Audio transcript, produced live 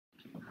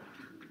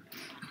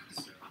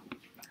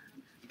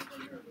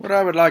What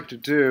I would like to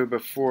do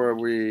before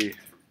we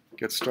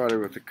get started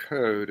with the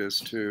code is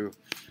to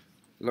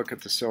look at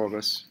the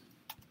syllabus.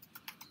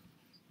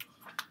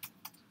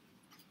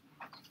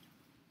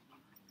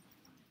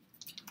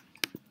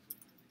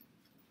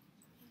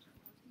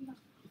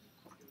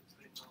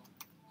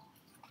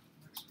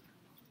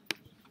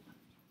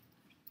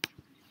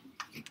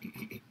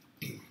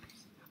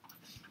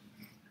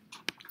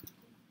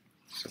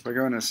 So if I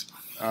go into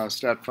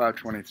Stat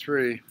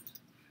 523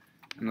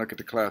 and look at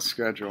the class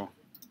schedule,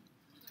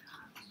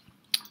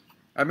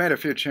 I made a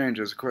few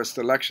changes. Of course,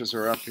 the lectures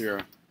are up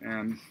here,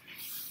 and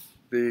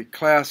the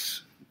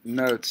class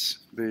notes,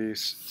 the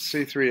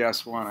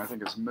C3S1, I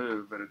think is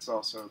moved, but it's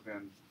also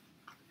been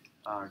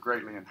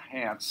greatly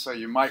enhanced. So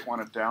you might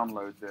want to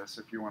download this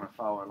if you want to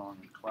follow along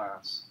in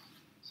class.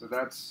 So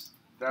that's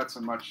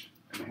a much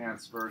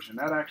enhanced version.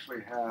 That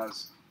actually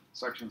has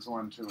sections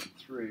 1, 2, and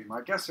 3.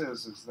 My guess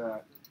is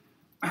that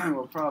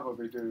we'll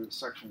probably do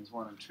sections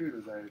 1 and 2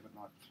 today, but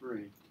not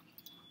 3.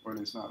 Or at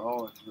least not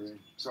all of 3.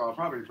 So I'll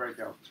probably break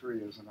out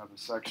 3 as another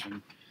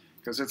section,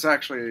 because it's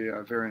actually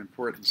a very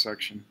important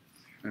section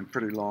and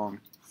pretty long.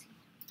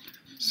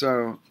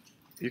 So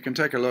you can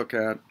take a look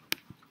at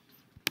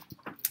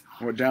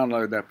or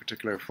download that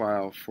particular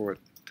file for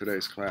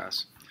today's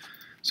class.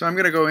 So I'm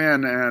going to go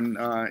in, and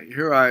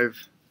here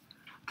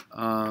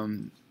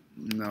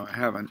no, I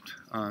haven't.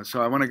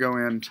 So I want to go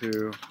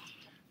into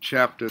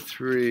Chapter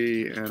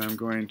 3, and I'm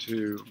going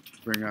to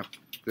bring up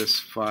this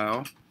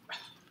file.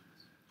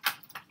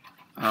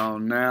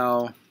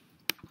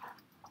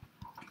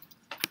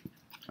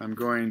 I'm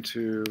going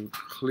to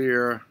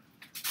clear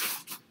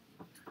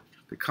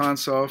the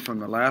console from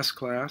the last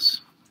class,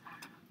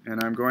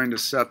 and I'm going to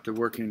set the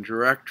working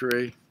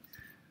directory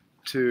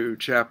to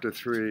Chapter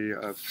 3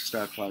 of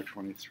Stat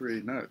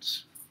 523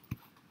 notes.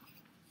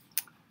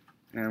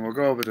 And we'll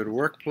go over to the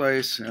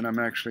workplace, and I'm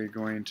actually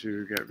going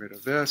to get rid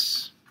of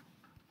this.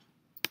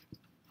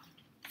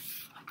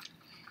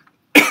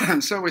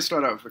 So we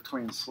start out with a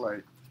clean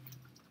slate.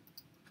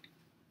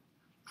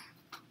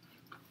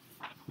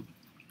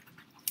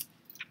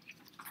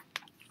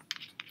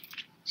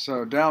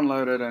 So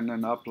download it and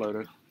then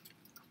upload it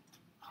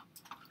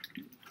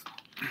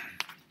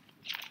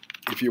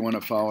if you want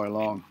to follow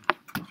along.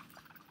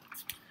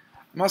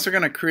 I'm also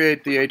going to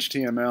create the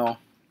HTML.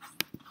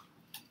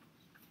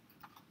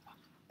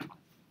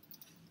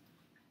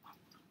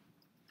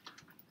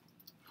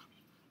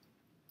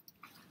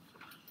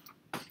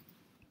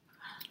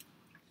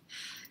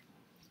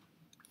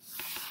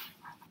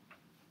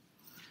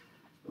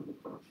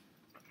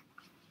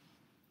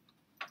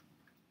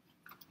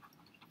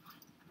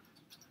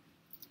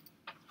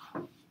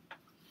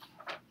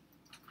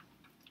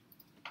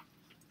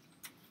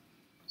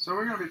 So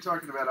we're going to be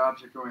talking about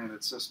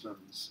object-oriented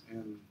systems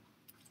in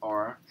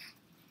R,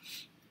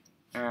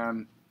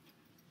 and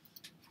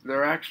there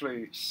are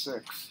actually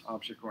 6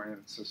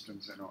 object-oriented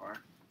systems in R,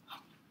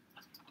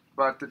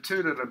 but the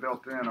 2 that are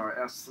built in are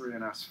S3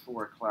 and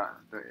S4 class,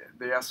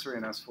 the S3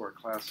 and S4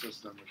 class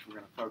system, which we're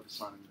going to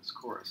focus on in this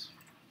course.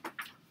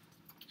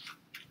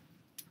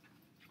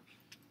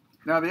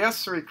 Now the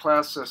S3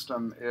 class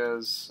system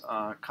is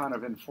kind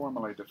of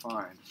informally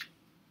defined,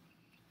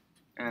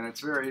 and it's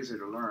very easy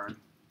to learn.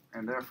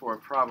 And therefore,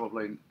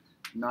 probably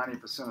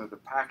 90% of the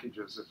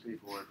packages that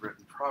people have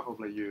written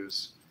probably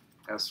use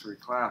S3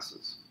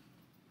 classes.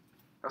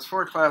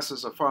 S4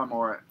 classes are far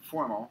more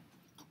formal.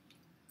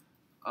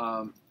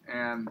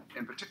 And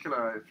in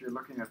particular, if you're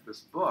looking at this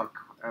book,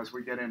 as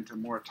we get into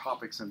more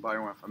topics in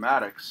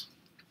bioinformatics,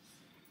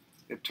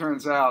 it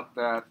turns out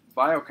that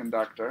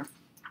Bioconductor,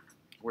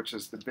 which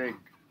is the big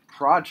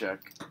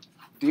project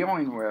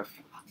dealing with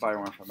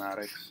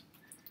bioinformatics,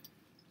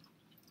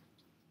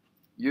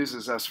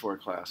 uses S4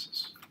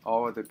 classes.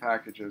 All of the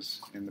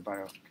packages in the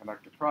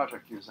Bioconductor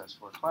project use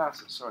S4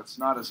 classes. So it's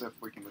not as if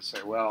we can just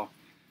say, well,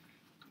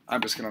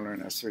 I'm just going to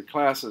learn S3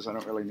 classes. I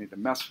don't really need to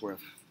mess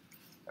with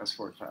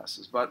S4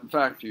 classes. But in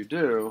fact, you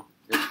do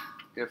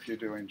if you're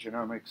doing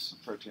genomics,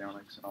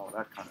 proteomics, and all of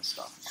that kind of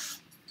stuff.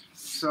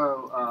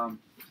 So,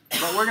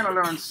 but we're going to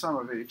learn some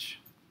of each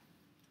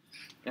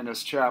in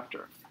this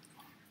chapter.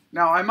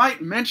 Now, I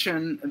might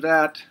mention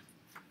that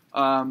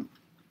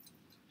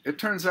it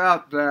turns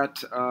out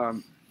that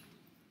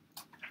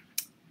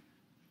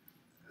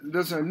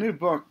there's a new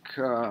book,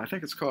 I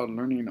think it's called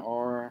Learning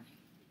R.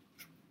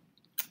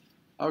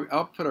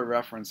 I'll put a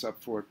reference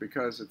up for it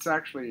because it's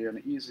actually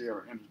an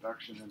easier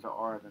introduction into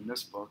R than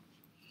this book.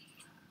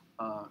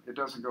 It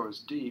doesn't go as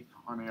deep.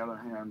 On the other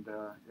hand,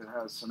 it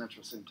has some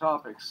interesting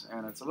topics,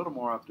 and it's a little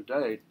more up to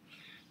date.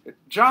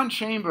 John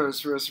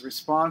Chambers was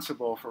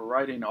responsible for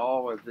writing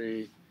all of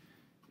the,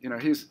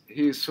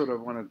 he's sort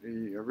of one of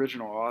the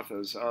original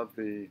authors of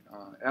the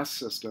S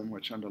system,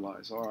 which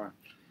underlies R.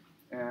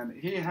 And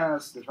he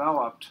has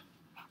developed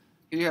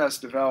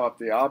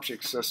the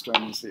object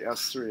systems, the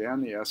S3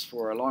 and the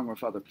S4, along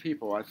with other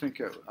people. I think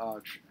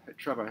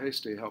Trevor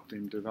Hasty helped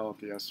him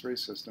develop the S3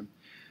 system.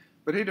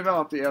 But he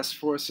developed the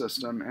S4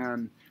 system,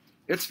 and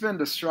it's been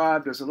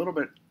described as a little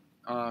bit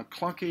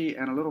clunky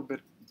and a little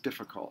bit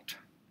difficult.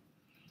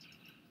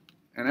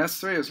 And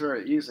S3 is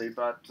very easy,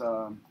 but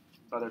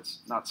it's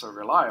not so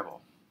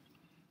reliable.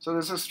 So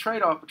there's this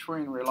trade-off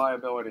between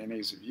reliability and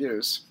ease of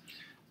use,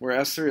 where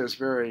S3 is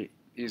very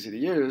easy to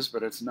use,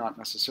 but it's not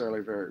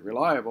necessarily very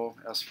reliable.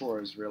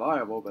 S4 is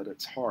reliable, but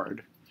it's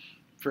hard,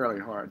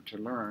 fairly hard to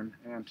learn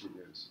and to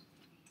use.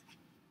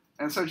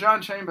 And so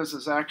John Chambers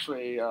is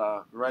actually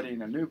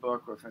writing a new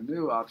book with a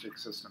new object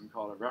system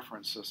called a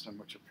reference system,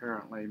 which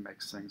apparently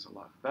makes things a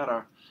lot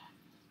better.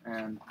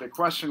 And the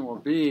question will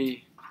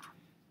be,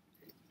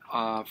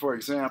 for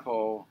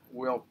example,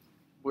 will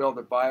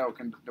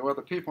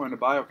the people in the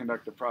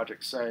bioconductor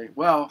project say,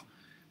 well,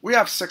 we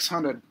have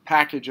 600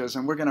 packages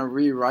and we're going to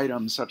rewrite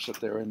them such that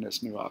they're in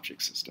this new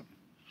object system?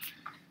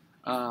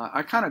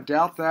 I kind of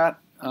doubt that,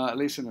 at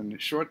least in the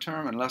short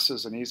term, unless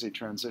there's an easy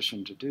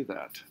transition to do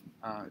that.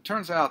 It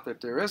turns out that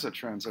there is a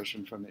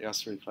transition from the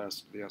S3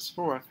 class to the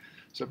S4,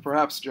 so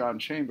perhaps John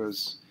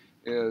Chambers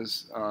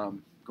is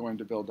going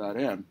to build that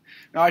in.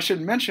 Now, I should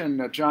mention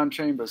that John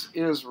Chambers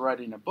is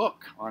writing a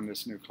book on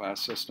this new class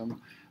system,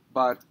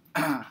 but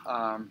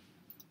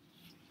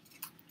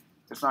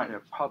it's not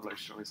yet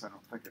published, at least I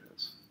don't think it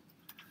is.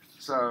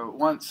 So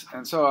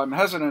I'm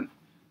hesitant.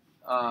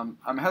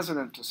 I'm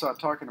hesitant to start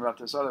talking about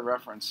this other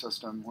reference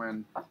system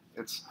when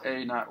it's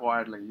not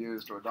widely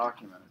used or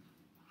documented.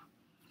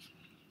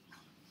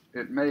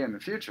 It may in the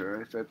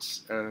future, if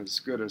it's as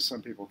good as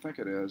some people think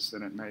it is,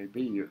 then it may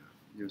be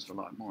used a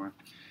lot more.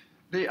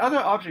 The other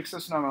object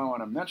system I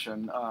want to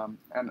mention,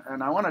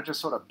 and I want to just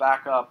sort of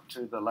back up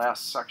to the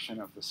last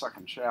section of the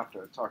second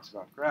chapter. It talks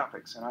about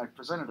graphics, and I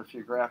presented a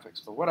few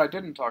graphics, but what I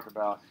didn't talk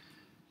about,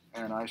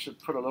 and I should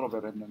put a little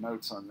bit in the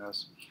notes on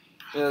this,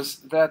 is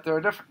that there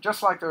are different,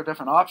 just like there are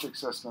different object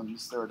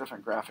systems, there are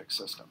different graphic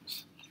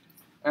systems.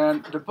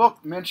 And the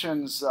book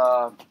mentions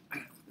the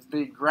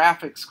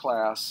graphics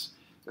class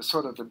is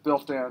sort of the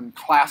built-in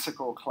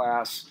classical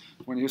class.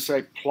 When you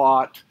say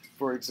plot,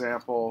 for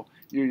example,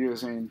 you're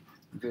using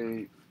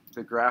the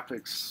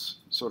graphics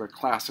sort of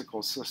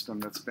classical system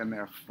that's been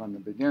there from the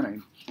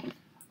beginning.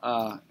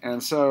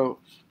 And so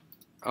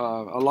a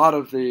lot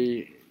of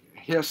the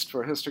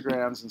for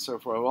histograms and so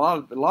forth,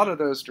 a lot of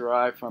those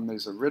derive from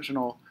these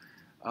original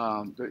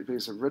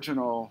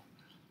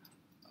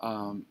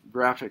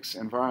graphics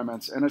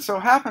environments. And it so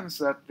happens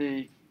that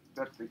the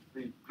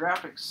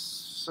graphics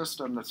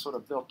system that's sort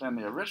of built in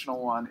the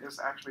original one is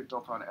actually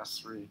built on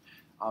S3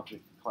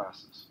 object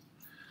classes.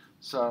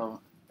 So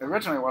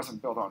originally it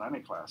wasn't built on any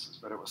classes,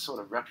 but it was sort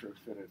of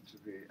retrofitted to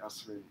be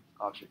S3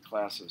 object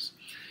classes.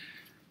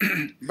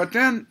 But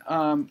then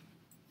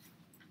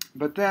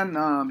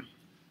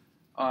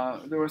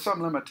there were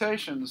some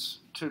limitations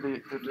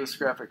to this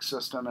graphic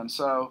system, and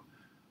so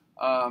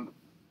Paul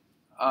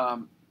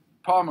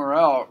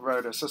Morrell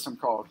wrote a system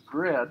called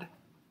Grid,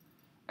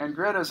 and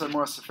Grid is a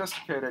more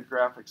sophisticated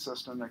graphic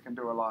system that can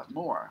do a lot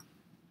more.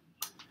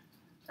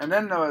 And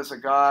then there was a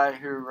guy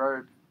who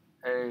wrote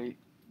a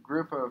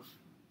group of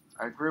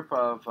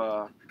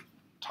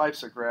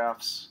types of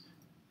graphs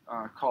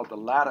called the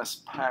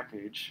lattice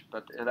package,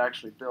 but it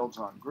actually builds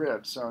on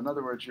Grid. So in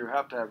other words, you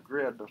have to have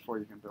Grid before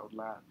you can build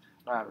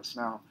lattice.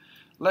 Now,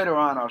 later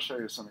on, I'll show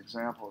you some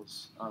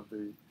examples of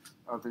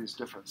these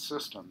different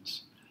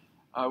systems.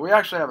 We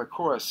actually have a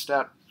course,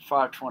 Stat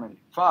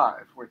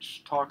 525,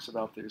 which talks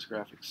about these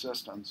graphic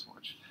systems,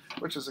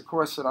 which is a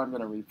course that I'm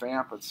going to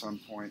revamp at some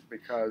point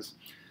because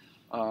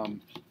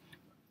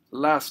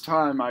last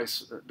time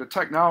the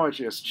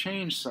technology has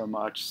changed so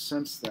much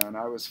since then.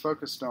 I was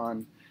focused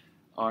on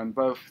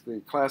both the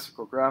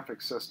classical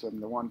graphic system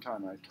the one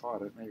time I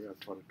taught it, maybe I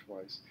taught it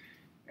twice,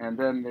 and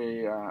then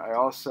I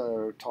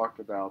also talked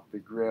about the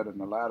grid and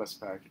the lattice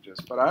packages,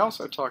 but I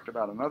also talked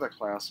about another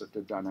class that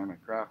did dynamic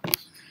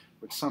graphics,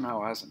 which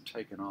somehow hasn't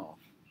taken off.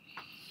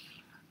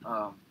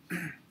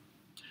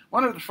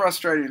 One of the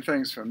frustrating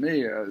things for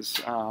me is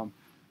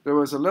there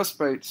was a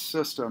Lisp-based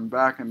system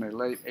back in the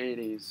late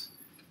 80s.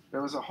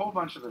 There was a whole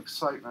bunch of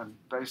excitement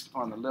based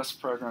upon the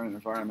Lisp programming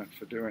environment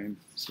for doing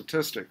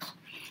statistics.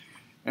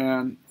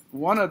 And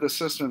one of the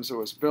systems that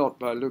was built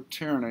by Luke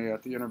Tierney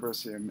at the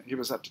University of, he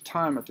was at the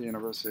time at the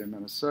University of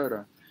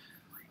Minnesota,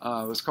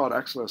 was called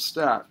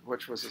Exlostat,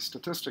 which was a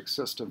statistics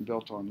system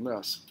built on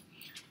Lisp.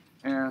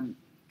 And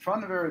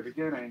from the very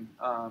beginning,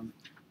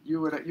 you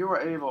were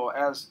able,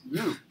 as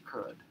you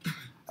could,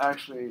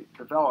 actually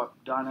develop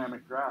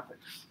dynamic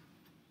graphics.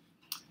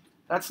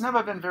 That's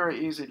never been very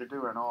easy to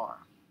do in R.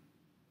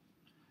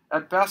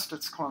 At best,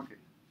 it's clunky.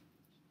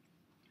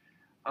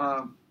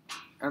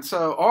 And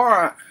so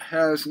R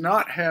has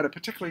not had a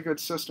particularly good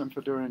system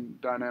for doing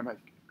dynamic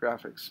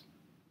graphics.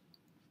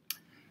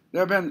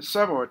 There have been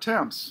several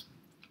attempts.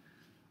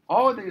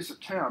 All of these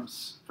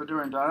attempts for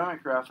doing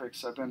dynamic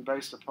graphics have been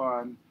based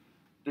upon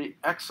the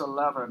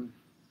X11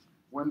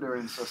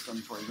 windowing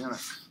system for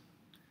Unix.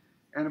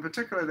 And in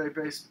particular, they've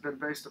been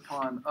based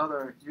upon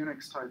other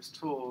Unix types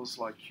tools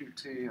like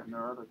Qt, and there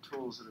are other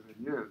tools that have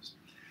been used.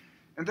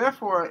 And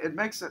therefore, it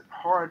makes it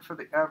hard for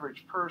the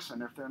average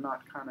person, if they're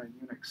not kind of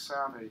Unix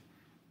savvy,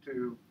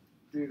 to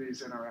do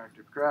these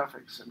interactive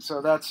graphics. And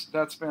so that's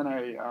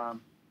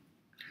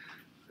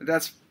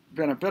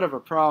been a bit of a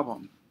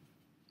problem.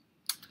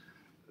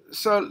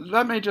 So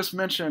let me just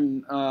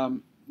mention,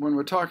 when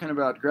we're talking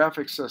about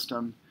graphics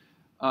system,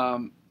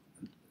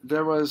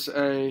 there was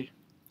an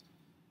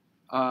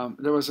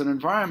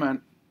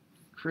environment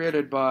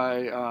created by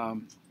a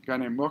guy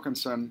named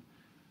Wilkinson,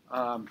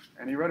 and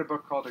he wrote a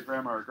book called The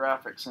Grammar of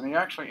Graphics, and he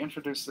actually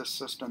introduced this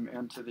system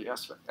into the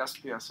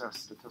SPSS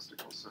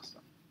statistical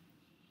system.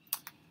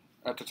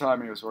 At the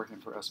time, he was working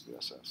for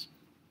SPSS.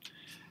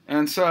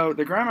 And so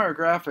the Grammar of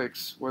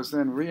Graphics was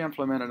then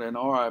re-implemented in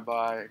ORI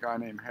by a guy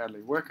named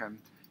Hadley Wiccan,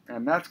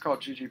 and that's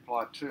called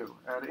ggplot2.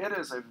 And it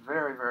is a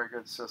very, very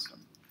good system.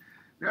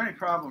 The only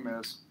problem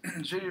is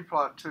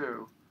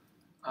ggplot2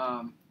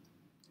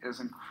 is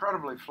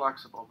incredibly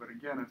flexible, but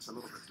again, it's a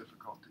little bit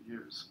difficult to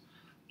use.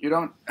 You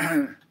don't.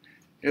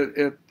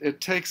 It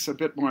takes a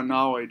bit more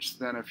knowledge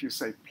than if you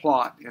say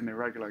plot in the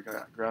regular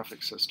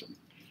graphic system,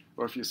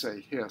 or if you say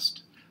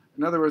hist.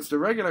 In other words, the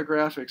regular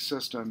graphics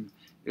system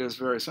is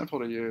very simple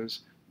to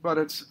use, but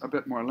it's a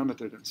bit more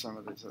limited in some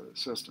of these other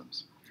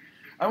systems.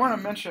 I want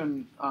to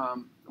mention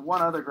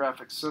one other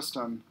graphics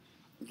system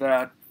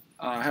that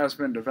has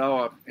been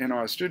developed in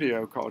our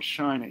studio called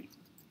Shiny.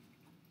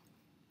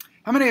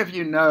 How many of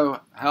you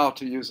know how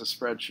to use a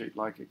spreadsheet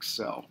like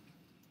Excel?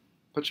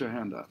 Put your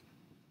hand up.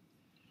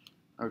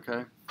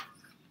 Okay.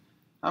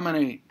 How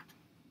many?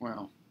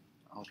 Well,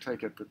 I'll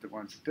take it that the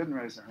ones that didn't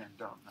raise their hand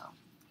don't know.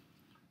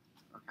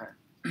 Okay.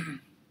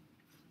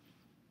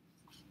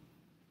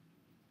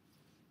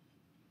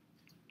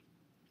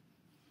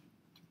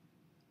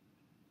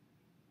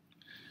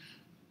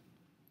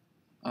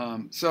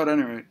 So at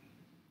any rate,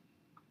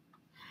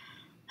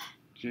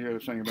 did you hear the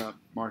thing about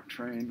Mark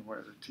Twain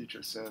where the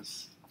teacher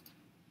says,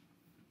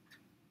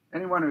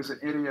 anyone who's an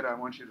idiot, I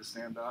want you to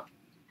stand up?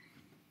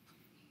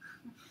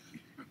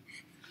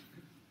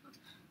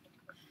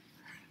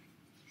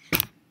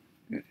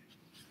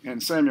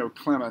 And Samuel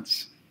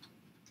Clemens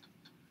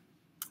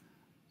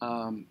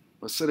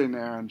was sitting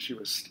there, and she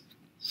was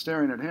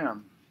staring at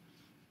him.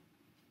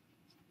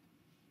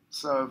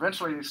 So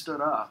eventually he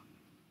stood up.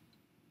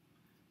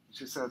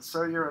 She said,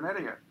 so you're an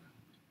idiot.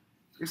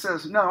 He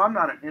says, no, I'm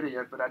not an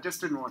idiot, but I just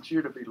didn't want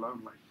you to be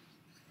lonely.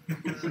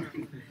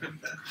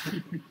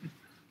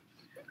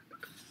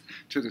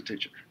 To the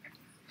teacher.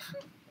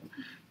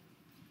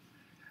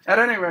 At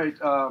any rate,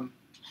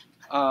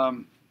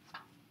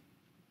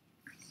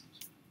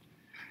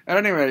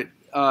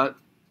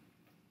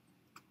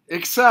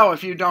 Excel,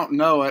 if you don't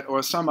know it,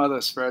 or some other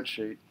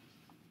spreadsheet,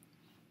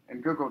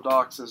 and Google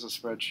Docs is a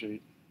spreadsheet,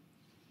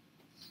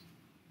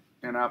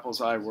 and Apple's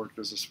iWork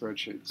is a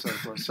spreadsheet, and so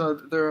forth. So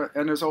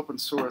there's open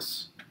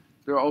source.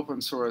 There are open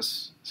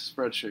source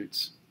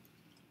spreadsheets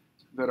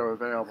that are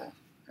available,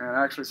 and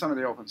actually some of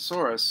the open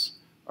source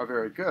are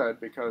very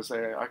good because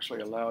they actually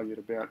allow you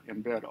to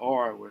embed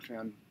R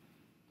within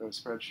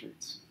those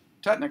spreadsheets.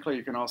 Technically,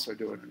 you can also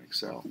do it in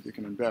Excel. You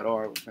can embed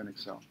R within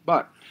Excel.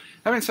 But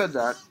having said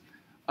that,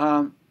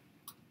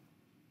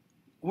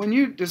 when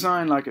you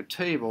design like a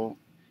table,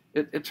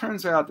 it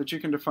turns out that you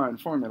can define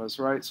formulas,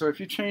 right? So if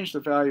you change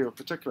the value of a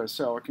particular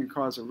cell, it can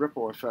cause a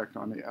ripple effect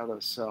on the other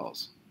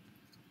cells.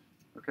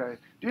 Okay?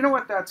 Do you know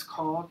what that's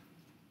called?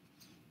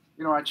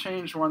 You know, I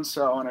change one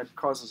cell and it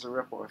causes a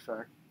ripple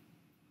effect.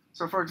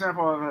 So for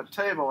example, I have a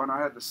table and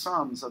I had the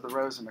sums of the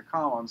rows and the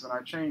columns, and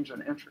I change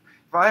an entry.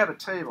 If I have a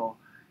table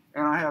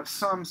and I have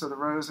sums of the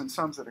rows and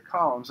sums of the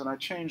columns, and I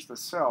change the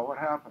cell, what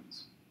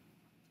happens?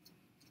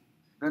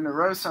 Then the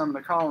row sum and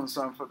the column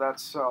sum for that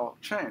cell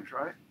change,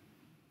 right?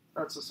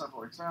 That's a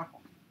simple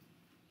example.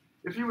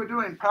 If you were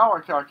doing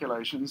power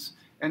calculations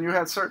and you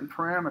had certain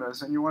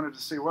parameters and you wanted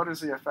to see what is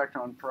the effect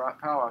on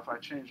power if I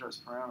change those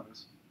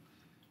parameters,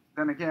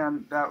 then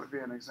again, that would be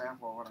an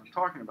example of what I'm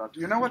talking about. Do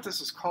you know what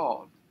this is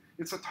called?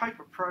 It's a type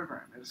of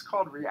program. It's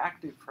called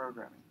reactive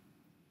programming.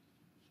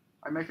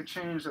 I make a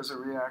change as a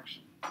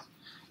reaction.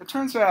 It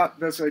turns out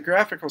there's a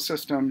graphical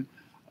system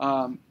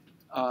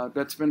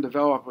that's been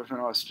developed within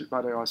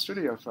by the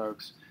RStudio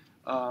folks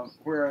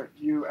where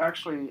you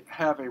actually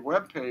have a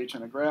web page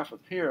and a graph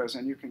appears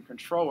and you can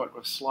control it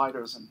with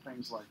sliders and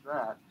things like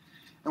that.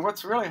 And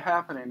what's really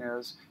happening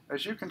is,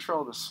 as you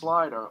control the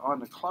slider on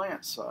the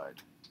client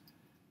side,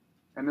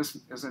 and this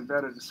is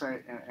embedded,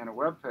 say, in a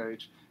web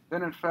page,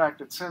 then in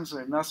fact it sends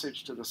a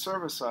message to the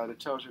server side. It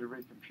tells you to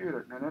recompute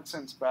it, and then it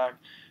sends back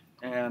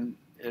and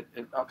it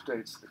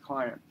updates the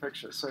client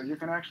picture. So you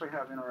can actually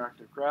have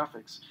interactive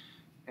graphics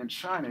in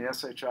Shiny,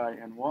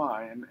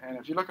 S-H-I-N-Y, and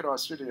if you look at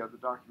RStudio, the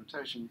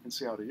documentation, you can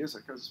see how to use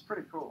it, because it's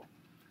pretty cool.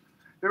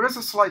 There is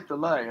a slight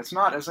delay. It's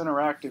not as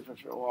interactive if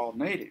it were all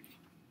native.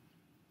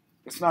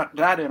 It's not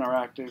that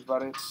interactive,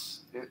 but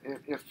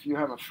if you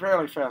have a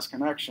fairly fast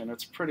connection,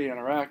 it's pretty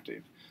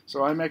interactive.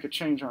 So I make a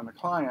change on the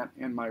client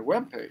in my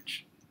web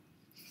page,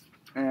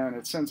 and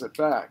it sends it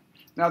back.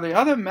 Now the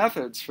other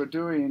methods for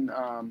doing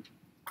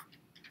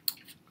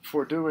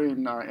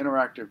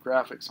interactive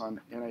graphics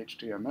in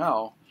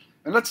HTML,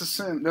 and let's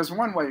assume there's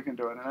one way you can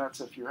do it, and that's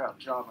if you have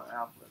Java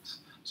applets.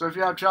 So if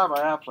you have Java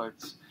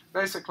applets,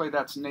 basically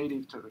that's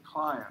native to the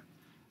client.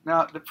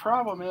 Now, the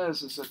problem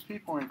is that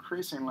people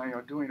increasingly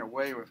are doing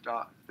away with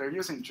they're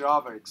using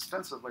Java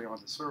extensively on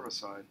the server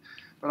side,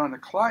 but on the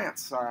client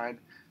side,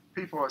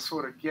 people are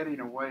sort of getting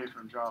away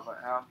from Java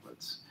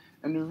applets.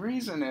 And the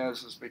reason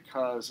is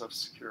because of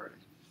security.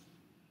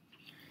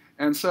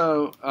 And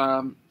so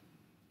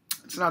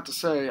it's not to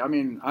say, I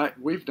mean,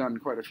 we've done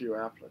quite a few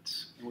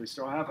applets, and we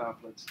still have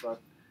applets, but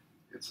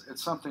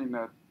it's something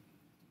that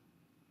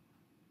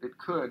it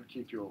could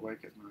keep you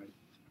awake at night,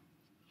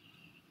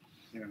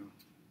 you know.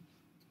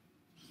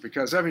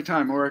 Because every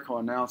time Oracle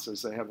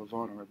announces they have a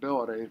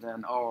vulnerability,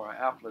 then, oh, our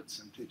applets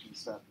in teaching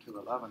step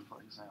 211,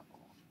 for example.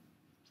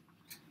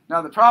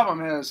 Now the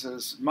problem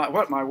is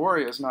what my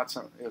worry is not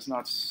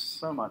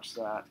so much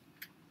that,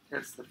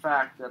 it's the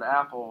fact that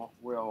Apple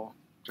will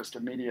just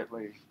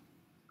immediately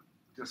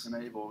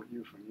disenable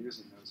you from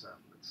using those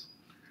applets.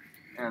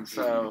 And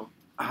so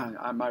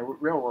my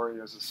real worry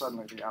is that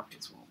suddenly the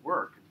applets won't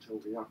work until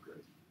we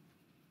upgrade.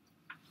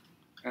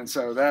 And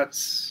so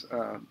that's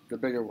the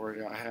bigger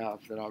worry I have,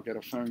 that I'll get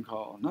a phone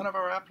call. None of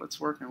our applets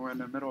work, and we're in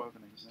the middle of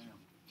an exam.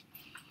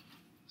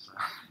 So,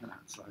 you know,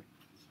 it's like,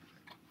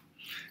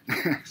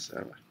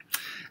 so.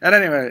 And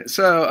anyway,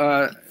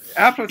 so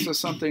applets are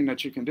something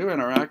that you can do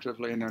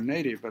interactively, and they're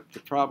native, but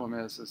the problem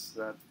is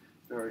that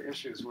there are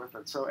issues with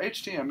it. So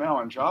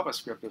HTML and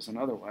JavaScript is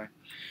another way.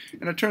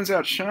 And it turns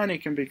out Shiny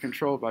can be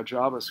controlled by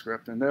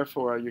JavaScript, and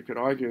therefore you could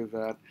argue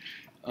that,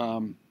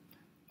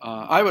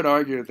 I would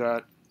argue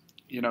that,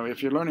 you know,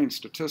 if you're learning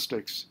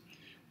statistics,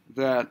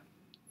 that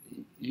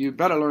you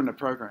better learn to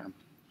program,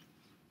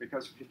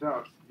 because if you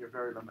don't, you're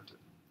very limited.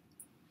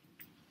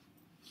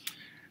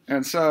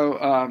 And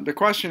so the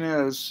question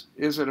is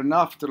it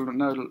enough to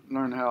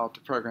learn how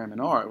to program in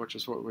R, which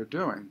is what we're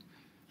doing?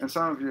 And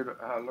some of you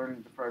are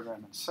learning to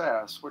program in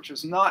SAS, which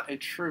is not a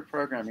true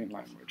programming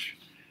language.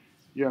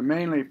 You're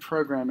mainly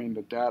programming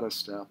the data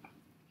step.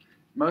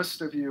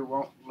 Most of you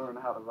won't learn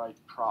how to write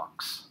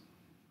procs.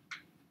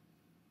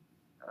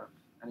 Have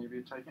any of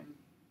you taken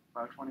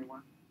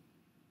 521?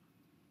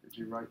 Did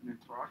you write new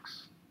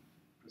procs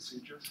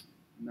procedures?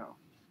 No.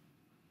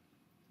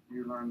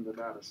 You learned the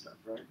data step,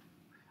 right?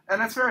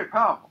 And it's very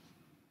powerful.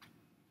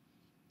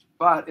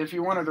 But if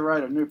you wanted to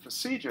write a new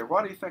procedure,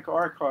 why do you think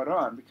R caught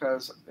on?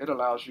 Because it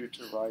allows you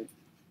to write,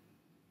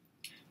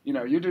 you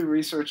know, you do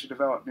research, you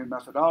develop new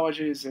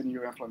methodologies, and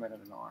you implement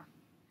it in R.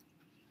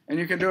 And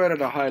you can do it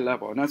at a high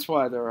level. And that's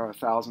why there are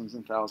thousands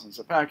and thousands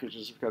of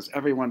packages, because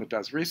everyone that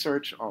does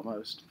research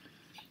almost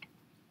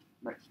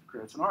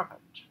creates an R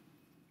package.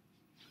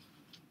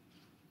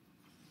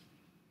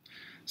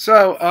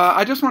 So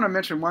I just want to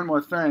mention one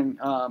more thing.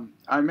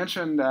 I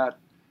mentioned that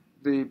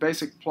the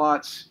basic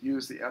plots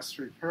use the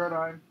S3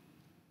 paradigm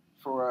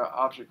for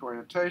object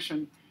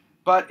orientation,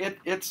 but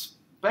it's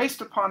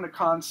based upon the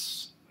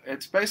concept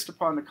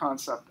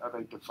of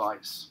a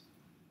device.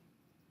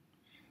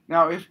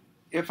 Now,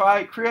 if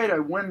I create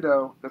a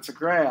window that's a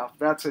graph,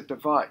 that's a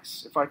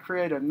device. If I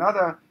create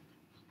another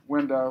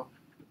window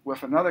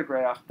with another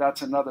graph,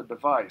 that's another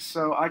device.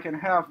 So I can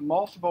have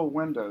multiple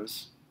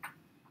windows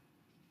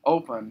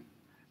open,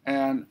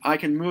 and I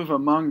can move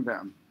among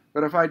them.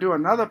 But if I do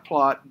another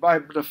plot, by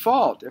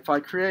default, if I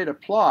create a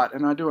plot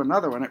and I do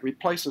another one, it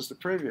replaces the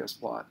previous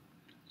plot.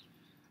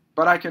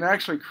 But I can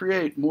actually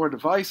create more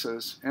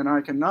devices, and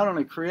I can not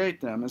only create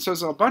them, and so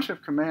there's a bunch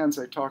of commands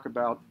they talk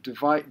about,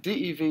 dev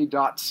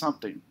dot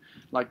something,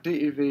 like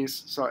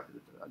dev.cur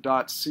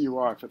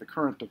for the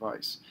current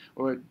device,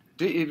 or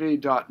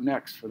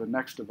dev.next for the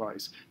next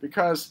device,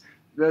 because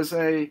there's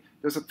a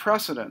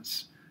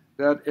precedence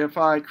that if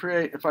I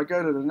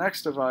go to the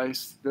next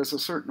device, there's a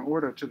certain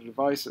order to the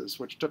devices,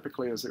 which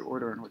typically is the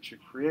order in which you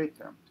create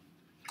them.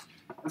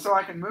 And so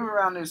I can move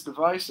around these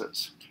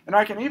devices, and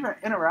I can even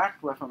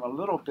interact with them a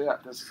little bit.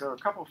 There are a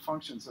couple of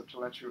functions that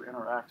let you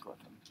interact with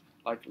them,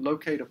 like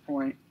locate a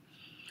point.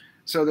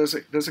 So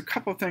there's a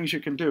couple of things you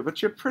can do,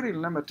 but you're pretty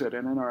limited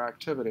in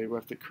interactivity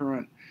with the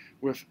current,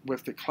 with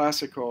the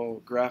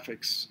classical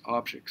graphics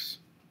objects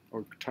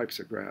or types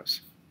of graphs.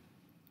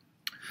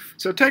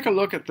 So take a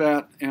look at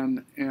that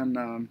in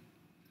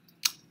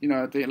you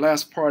know, the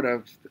last part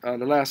of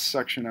the last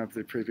section of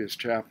the previous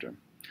chapter.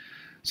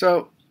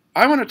 So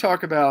I want to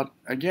talk about,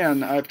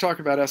 again, I've talked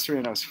about S3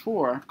 and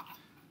S4,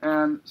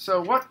 and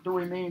so what do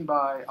we mean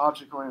by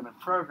object-oriented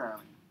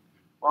programming?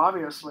 Well,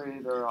 obviously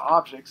there are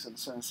objects, and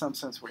so in some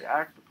sense we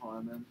act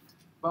upon them,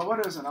 but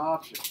what is an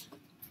object?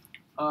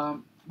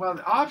 Well,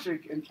 the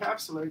object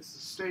encapsulates the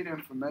state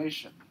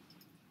information,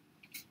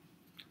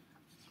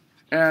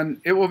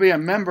 and it will be a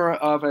member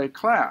of a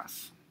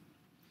class.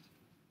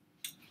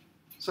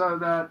 So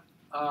that,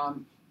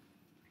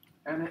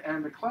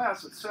 and the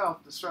class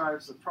itself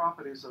describes the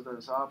properties of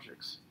those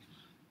objects.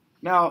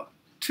 Now,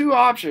 two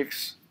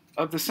objects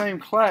of the same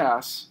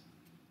class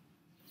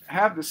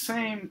have the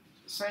same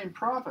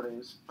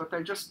properties, but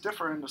they just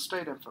differ in the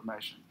state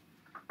information.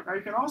 Now,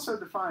 you can also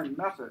define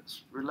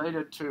methods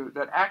related to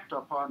that act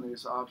upon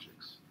these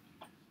objects.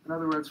 In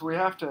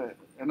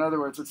other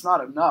words, it's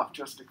not enough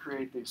just to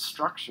create these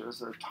structures.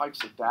 There are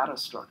types of data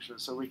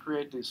structures. So we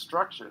create these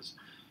structures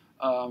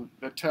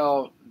that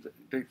tell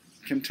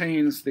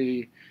contains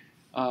the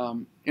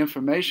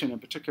information in a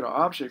particular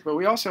object, but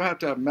we also have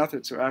to have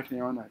methods for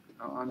acting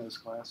on those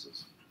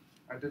classes.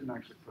 I didn't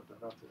actually put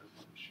that up there,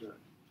 but I should.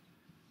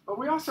 But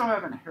we also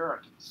have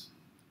inheritance.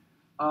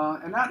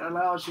 And that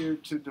allows you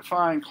to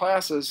define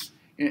classes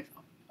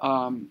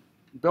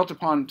built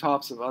upon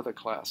tops of other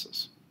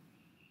classes.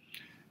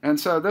 And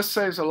so this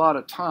saves a lot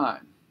of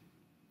time.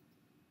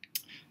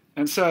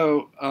 And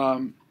so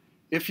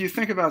if you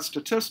think about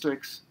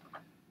statistics,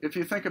 if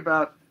you think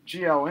about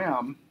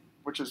GLM,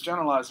 which is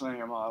generalized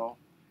linear model,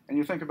 and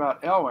you think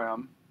about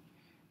LM,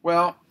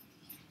 well,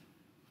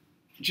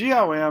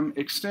 GLM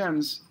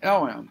extends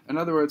LM. In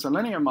other words, a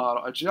linear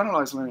model, a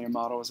generalized linear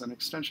model, is an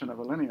extension of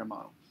a linear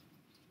model.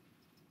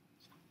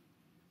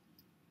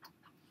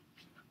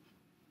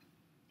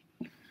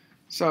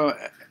 So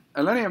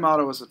a linear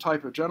model is a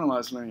type of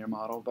generalized linear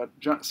model, but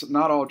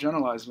not all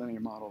generalized linear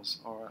models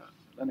are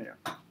linear.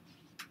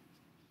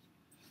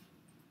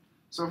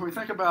 So if we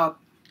think about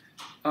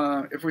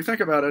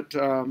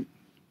it,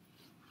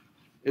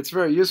 it's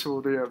very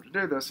useful to be able to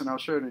do this, and I'll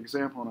show you an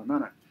example in a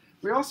minute.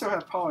 We also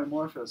have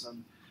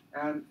polymorphism,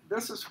 and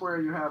this is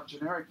where you have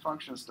generic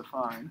functions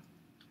defined.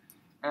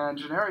 And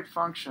generic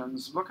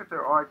functions look at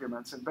their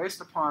arguments, and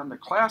based upon the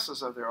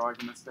classes of their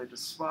arguments, they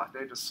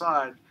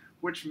decide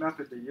which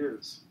method to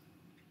use.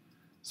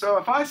 So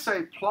if I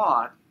say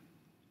plot,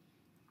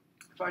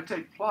 if I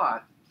take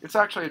plot, it's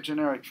actually a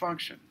generic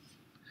function.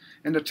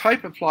 And the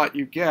type of plot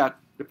you get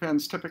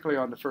depends typically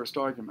on the first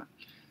argument.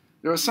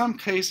 There are some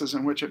cases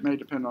in which it may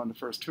depend on the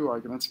first two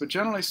arguments, but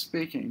generally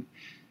speaking,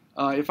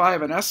 if I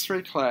have an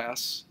S3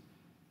 class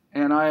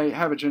and I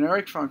have a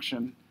generic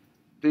function,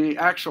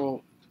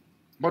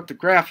 what the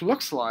graph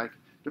looks like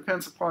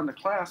depends upon the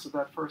class of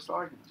that first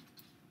argument.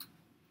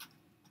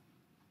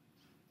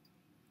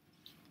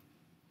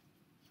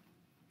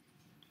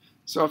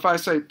 So if I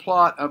say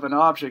plot of an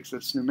object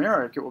that's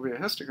numeric, it will be a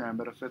histogram,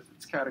 but if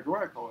it's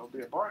categorical, it will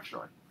be a bar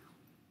chart.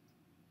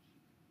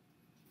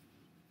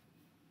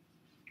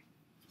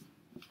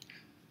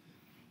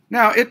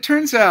 Now, it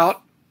turns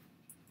out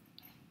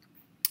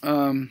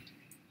I've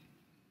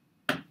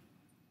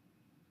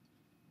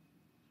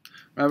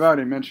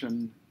already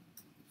mentioned,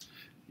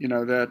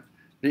 that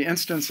the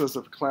instances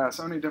of class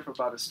only differ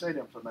by the state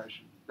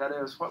information. That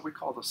is, what we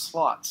call the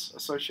slots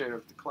associated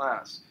with the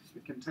class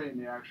that contain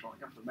the actual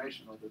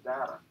information or the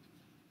data.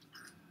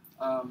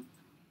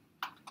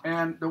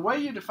 And the way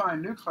you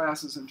define new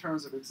classes in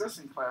terms of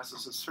existing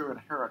classes is through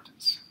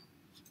inheritance.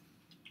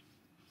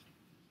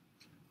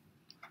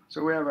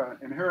 So we have an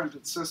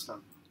inheritance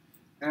system.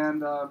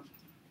 And a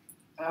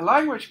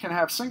language can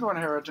have single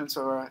inheritance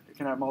or it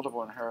can have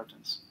multiple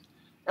inheritance.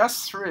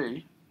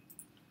 S3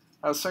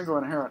 has single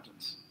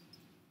inheritance.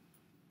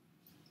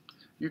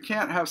 You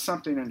can't have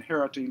something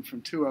inheriting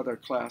from two other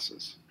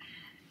classes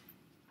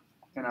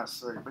in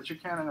S3, but you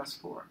can in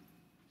S4.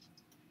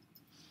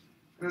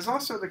 There's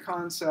also the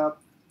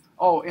concept,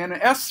 in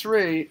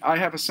S3, I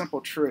have a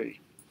simple tree.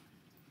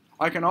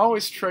 I can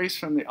always trace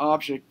from the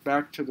object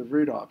back to the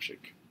root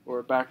object,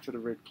 or back to the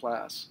root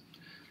class.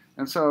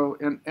 And so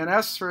in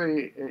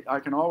S3, I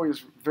can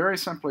always very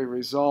simply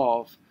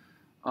resolve,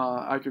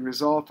 I can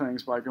resolve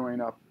things by going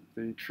up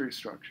the tree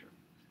structure.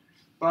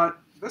 But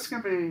this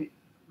can be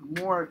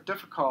more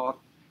difficult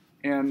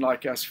in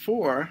like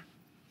S4,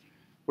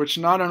 which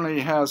not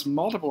only has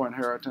multiple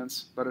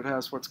inheritance, but it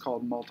has what's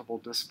called multiple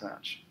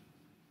dispatch.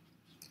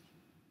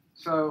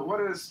 So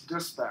what is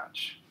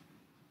dispatch?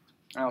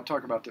 I'll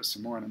talk about this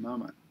some more in a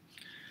moment.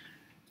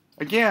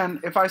 Again,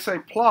 if I say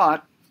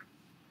plot,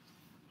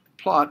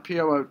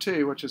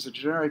 P-O-O-T, which is a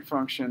generic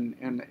function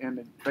in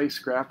the base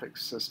graphics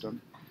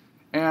system,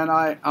 and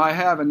I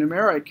have a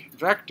numeric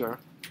vector,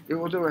 it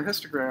will do a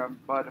histogram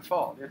by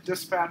default. It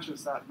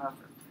dispatches that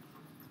method.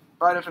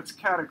 But if it's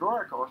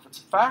categorical, if it's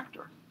a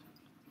factor,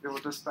 it will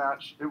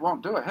dispatch, it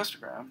won't do a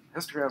histogram.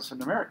 Histogram is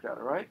numeric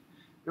data, right?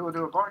 It will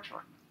do a bar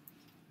chart.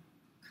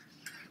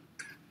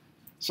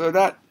 So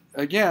that,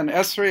 again,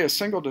 S3 is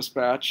single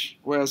dispatch,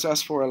 whereas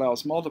S4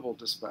 allows multiple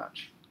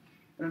dispatch.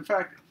 And in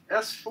fact,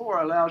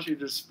 S4 allows you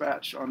to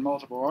dispatch on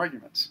multiple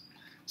arguments.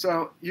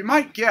 So you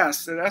might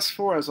guess that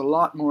S4 is a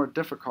lot more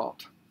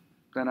difficult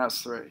than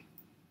S3,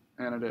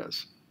 and it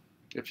is,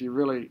 if you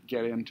really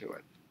get into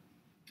it.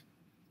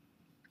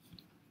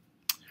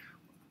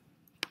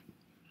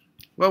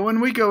 Well, when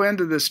we go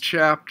into this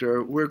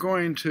chapter, we're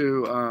going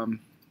to,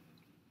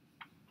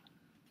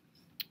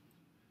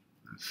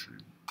 let's see.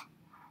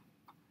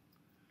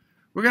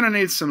 We're going to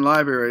need some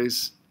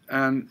libraries,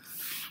 and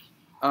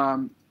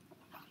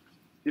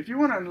if you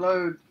want to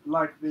load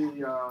like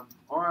the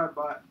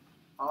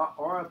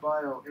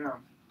RBioM,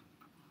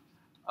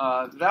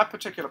 that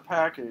particular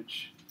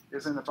package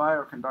is in the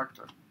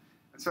bioconductor.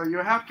 And so you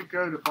have to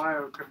go to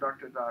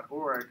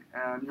bioconductor.org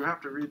and you have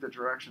to read the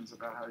directions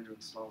about how you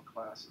install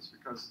classes,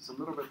 because it's a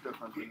little bit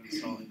different than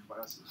installing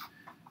classes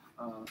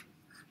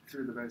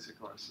through the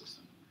basic R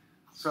system.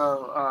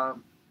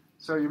 So,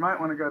 so you might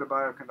want to go to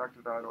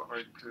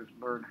bioconductor.org to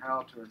learn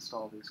how to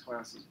install these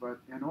classes. But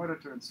in order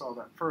to install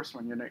that first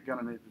one, you're going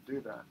to need to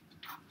do that.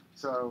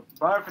 So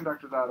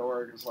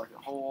bioconductor.org is like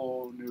a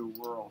whole new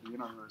world,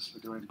 universe for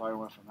doing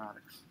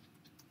bioinformatics.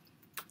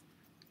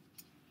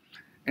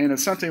 And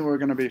it's something we're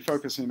going to be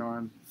focusing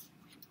on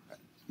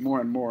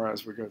more and more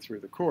as we go through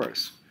the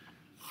course.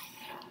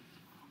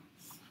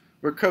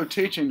 We're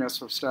co-teaching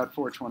this with Stat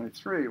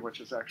 423,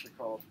 which is actually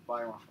called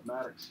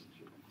Bioinformatics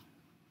Computing.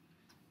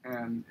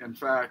 And in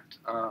fact,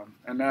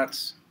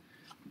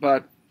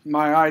 but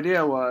my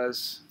idea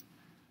was,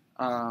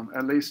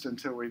 at least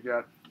until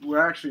we're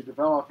actually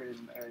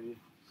developing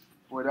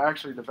would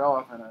actually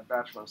develop in a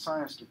Bachelor of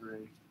Science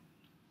degree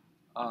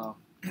called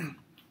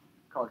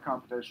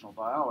Computational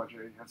Biology.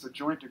 It's a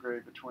joint degree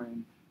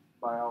between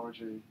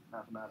biology,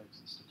 mathematics,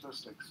 and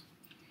statistics.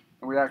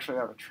 And we actually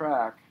have a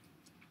track.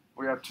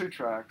 We have two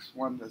tracks,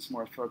 one that's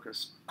more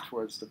focused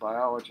towards the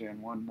biology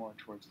and one more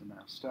towards the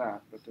math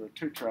stat. But there are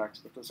two tracks,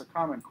 but there's a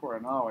common core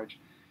of knowledge.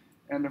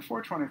 And the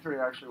 423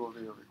 actually will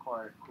be a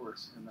required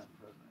course in that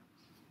program.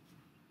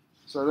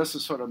 So this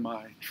is sort of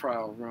my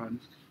trial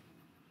run.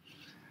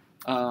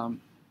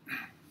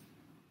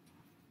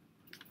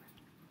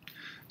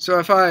 So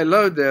if I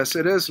load this,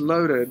 it is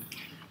loaded.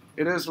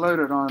 It is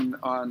loaded on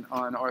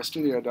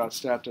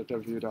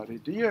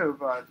rstudio.stat.wu.edu,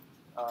 but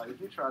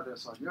if you try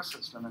this on your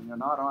system and you're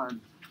not on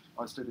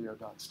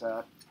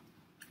rstudio.stat,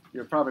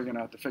 you're probably going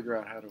to have to figure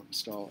out how to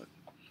install it.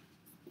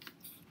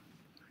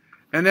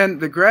 And then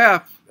the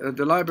graph,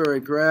 the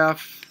library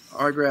graph,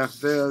 rgraph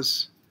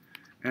viz,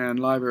 and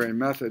library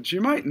methods,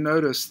 you might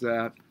notice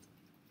that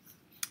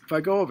if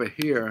I go over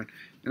here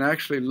and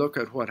actually look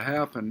at what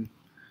happened,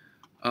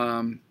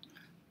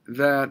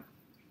 that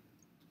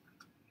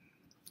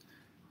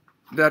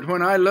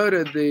when I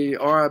loaded the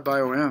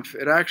RBioInf,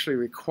 it actually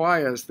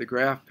requires the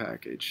graph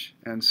package.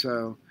 And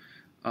so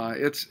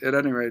at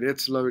any rate,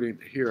 it's loading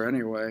here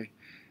anyway.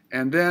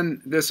 And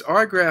then this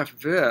rgraph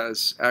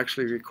viz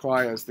actually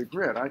requires the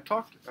grid. I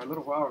talked a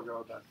little while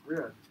ago about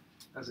grid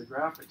as a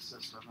graphics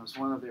system, as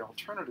one of the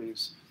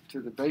alternatives to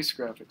the base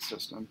graphics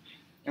system.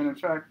 And in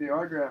fact, the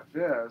rgraph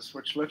viz,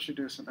 which lets you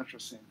do some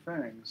interesting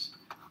things,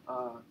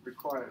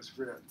 requires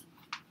grid.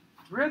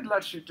 Grid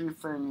lets you do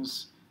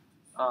things.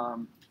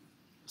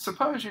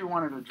 Suppose you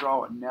wanted to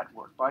draw a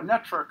network. By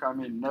network, I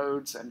mean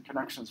nodes and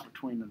connections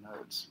between the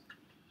nodes.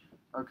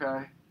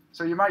 Okay?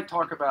 So you might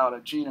talk about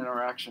a gene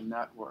interaction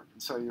network.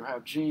 And so you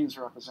have genes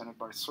represented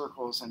by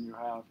circles, and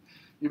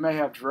you may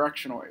have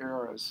directional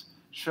arrows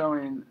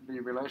showing the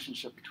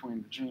relationship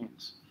between the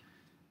genes.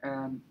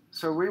 And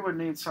so we would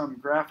need some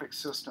graphic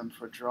system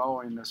for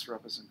drawing this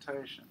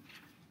representation.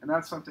 And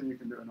that's something you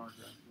can do in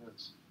rgraph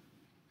viz.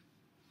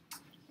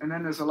 And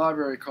then there's a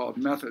library called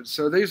methods.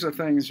 So these are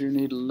things you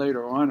need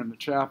later on in the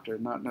chapter,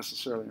 not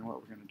necessarily in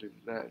what we're going to do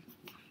today.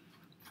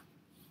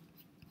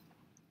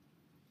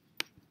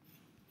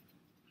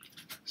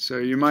 So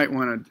you might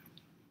want to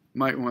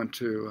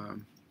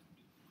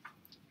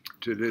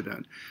do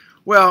that.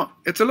 Well,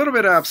 it's a little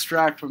bit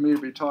abstract for me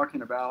to be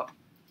talking about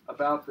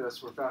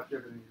this without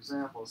giving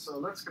examples. So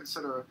let's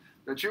consider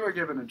that you are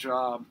given a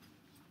job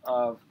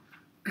of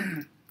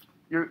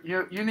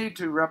you need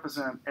to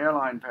represent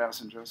airline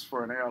passengers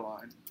for an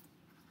airline,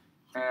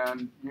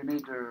 and you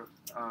need to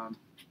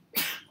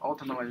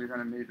ultimately you're going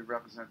to need to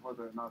represent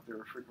whether or not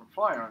they're a frequent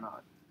flyer or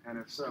not, and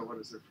if so, what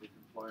is their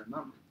frequent flyer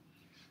number.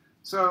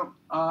 So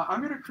I'm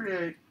going to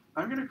create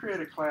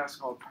a class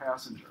called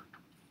passenger.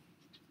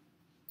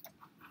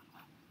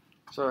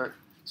 So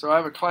I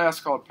have a class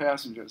called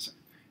passengers,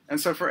 and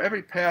so for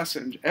every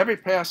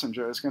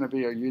passenger is going to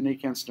be a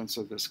unique instance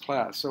of this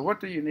class. So what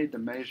do you need to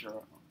measure?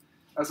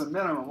 As a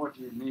minimum, what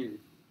do you need?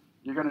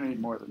 You're going to need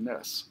more than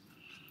this.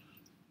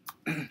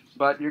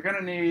 But you're going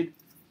to need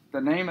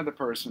the name of the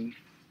person,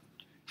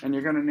 and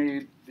you're going to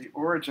need the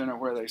origin of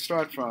where they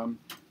start from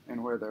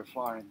and where they're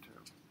flying to.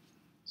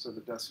 So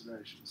the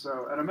destination.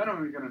 So at a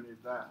minimum, you're going to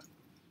need that.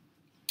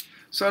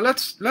 So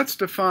let's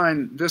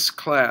define this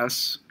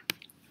class.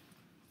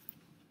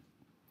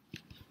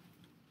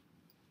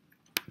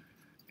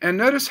 And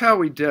notice how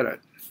we did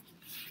it.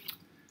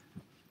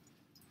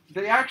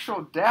 The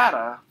actual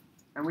data,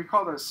 and we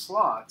call those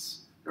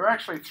slots, there are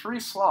actually 3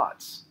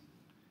 slots: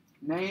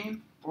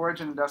 name,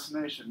 origin, and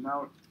destination.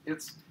 Now,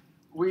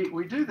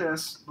 we do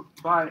this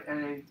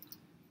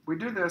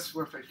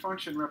with a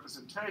function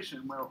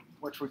representation,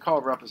 which we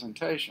call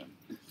representation.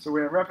 So we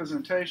have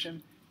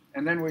representation,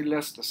 and then we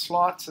list the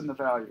slots and the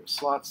values,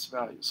 slots,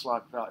 value,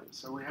 slot, value.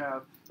 So we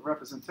have the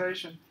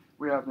representation,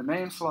 we have the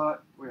name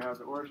slot, we have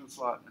the origin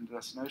slot, and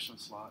destination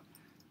slot.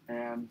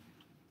 And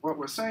what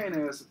we're saying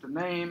is that the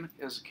name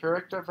is a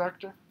character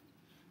vector,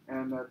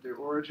 and that the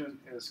origin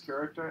is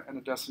character, and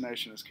the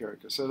destination is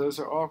character. So those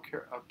are all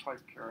of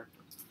type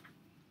character.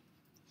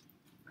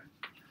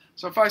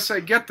 So if I say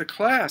get the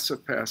class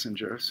of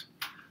passengers,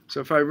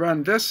 so if I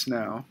run this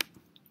now,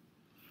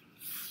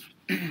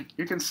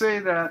 you can see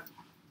that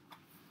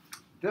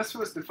this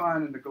was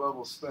defined in the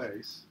global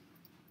space.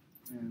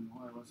 And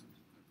why wasn't it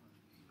defined in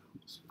the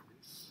global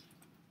space?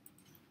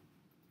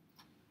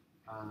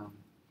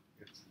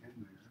 It's in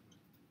there.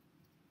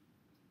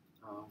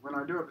 But, when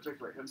I do a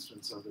particular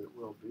instance of it, it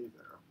will be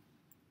there.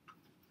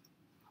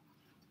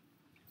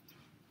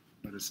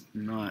 That is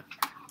not.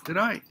 Did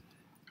I?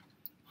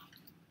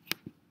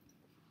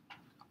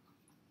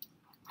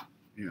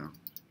 Yeah.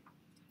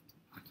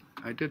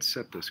 I did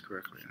set this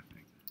correctly, I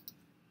think.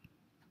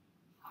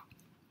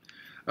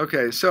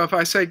 Okay, so if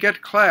I say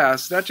get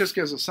class, that just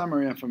gives us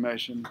summary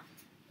information.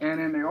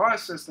 And in the OR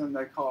system,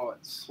 they call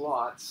it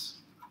slots,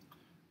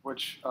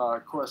 which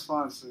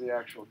corresponds to the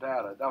actual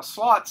data. Now,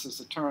 slots is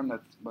a term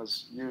that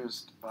was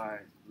used by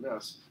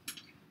Lisp.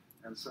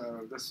 And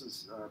so this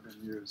has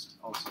been used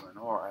also in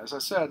OR. As I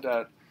said,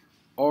 that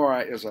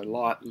OR is a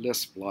lot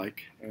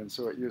Lisp-like, and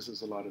so it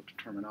uses a lot of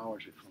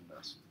terminology from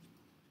Lisp.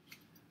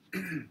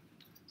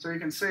 So you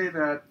can see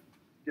that,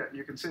 yeah,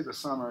 you can see the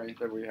summary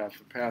that we have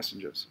for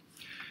passengers.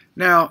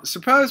 Now,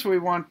 suppose we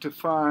want to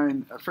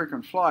find a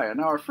frequent flyer.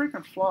 Now, a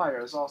frequent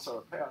flyer is also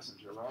a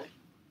passenger, right?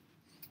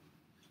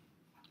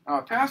 Now,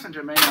 a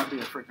passenger may not be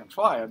a frequent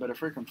flyer, but a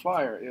frequent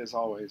flyer is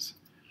always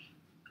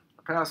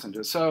a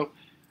passenger. So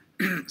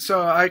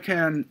I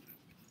can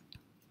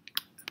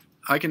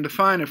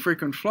define a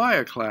frequent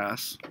flyer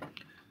class,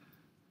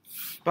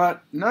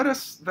 but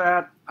notice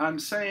that I'm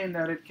saying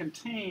that it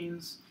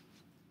contains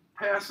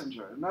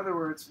passenger. In other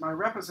words, my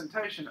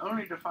representation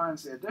only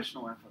defines the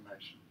additional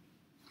information.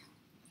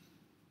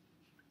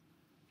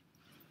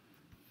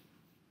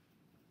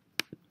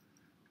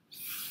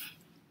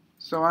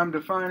 So I'm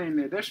defining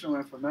the additional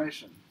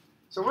information.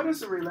 So what is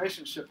the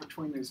relationship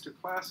between these two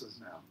classes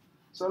now?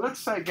 So let's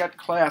say get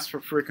class for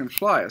frequent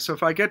flyer. So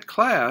if I get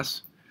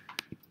class,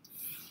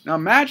 now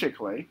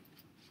magically,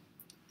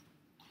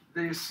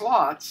 the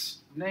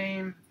slots,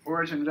 name,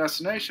 origin, and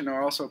destination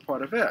are also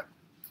part of it,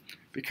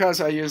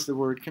 because I use the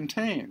word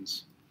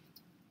contains.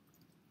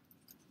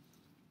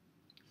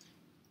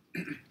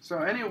 So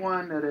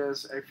anyone that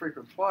is a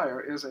frequent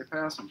flyer is a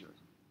passenger.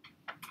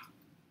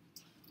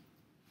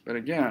 But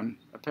again,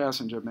 a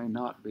passenger may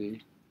not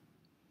be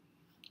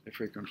a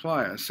frequent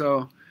flyer.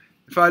 So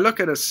if I look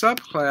at a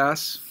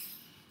subclass,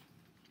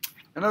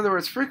 in other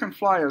words, frequent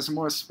flyer is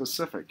more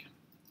specific.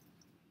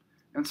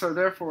 And so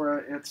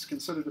therefore, it's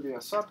considered to be a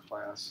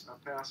subclass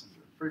of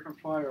passenger. Frequent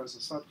flyer is a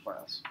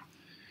subclass.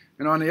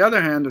 And on the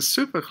other hand, a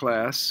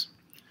superclass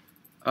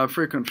of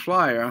frequent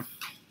flyer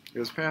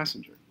is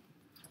passenger.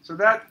 So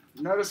that,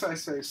 notice I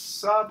say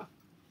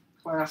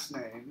subclass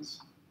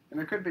names, and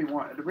there could be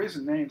one. The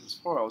reason names is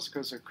plural is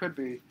because there could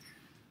be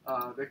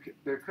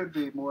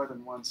more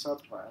than one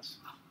subclass.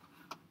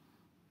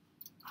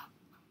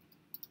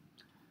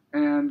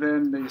 And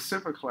then the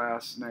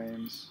superclass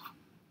names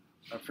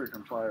of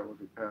frequent flyer will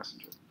be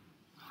passenger.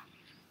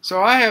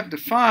 So I have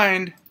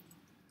defined,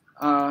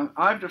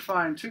 I've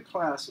defined two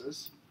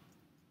classes,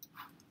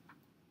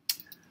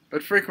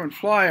 but frequent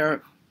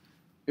flyer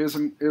is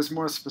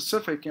more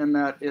specific in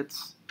that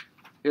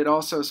it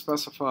also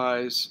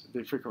specifies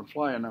the frequent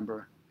flyer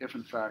number if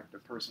in fact the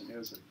person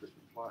is a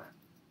frequent flyer.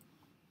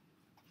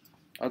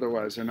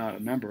 Otherwise, they're not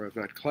a member of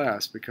that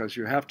class because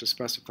you have to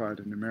specify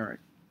the numeric.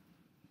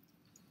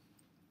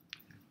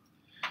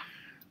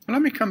 Well,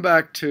 let me come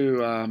back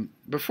to,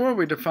 before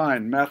we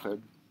define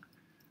method,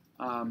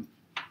 I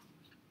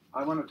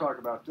want to talk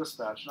about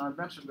dispatch. Now, I've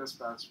mentioned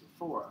dispatch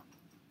before.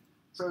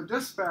 So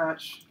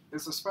dispatch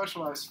is a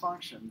specialized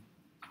function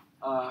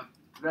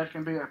that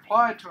can be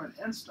applied to an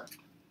instant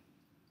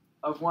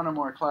of one or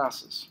more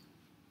classes.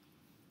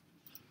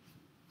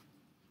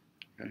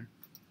 Okay.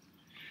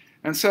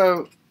 And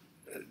so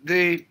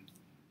the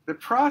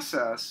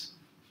process,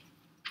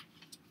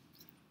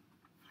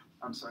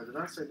 I'm sorry, did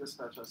I say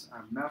dispatch as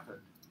a method?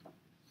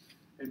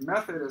 A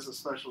method is a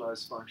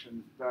specialized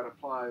function that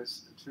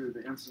applies to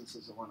the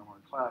instances of one or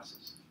more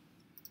classes.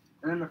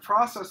 And in the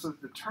process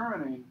of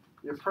determining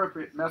the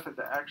appropriate method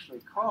to actually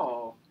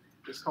call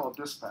is called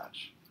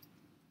dispatch.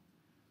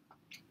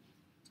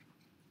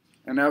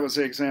 And that was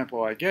the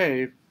example I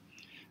gave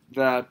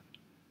that,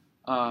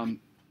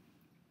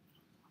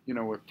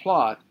 with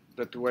plot,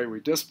 that the way we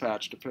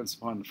dispatch depends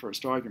upon the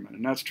first argument.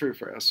 And that's true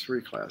for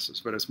S3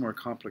 classes, but it's more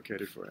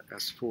complicated for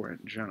S4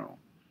 in general.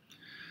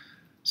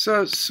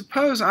 So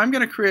suppose I'm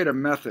going to create a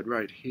method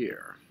right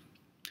here.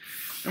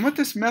 And what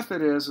this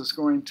method is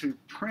going to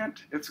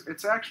print,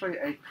 it's actually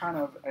a kind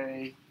of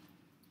a,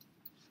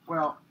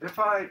 well, if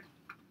I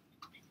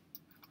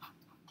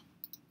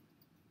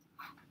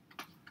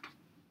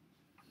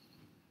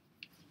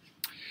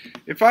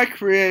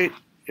create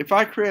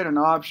an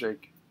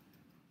object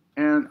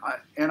and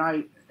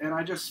I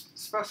just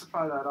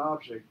specify that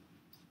object,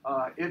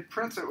 it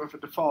prints it with a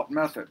default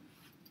method.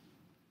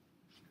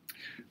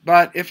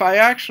 But if I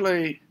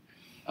actually,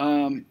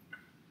 I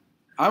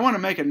want to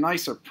make a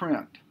nicer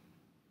print.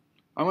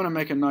 I want to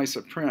make a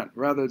nicer print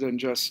rather than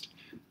just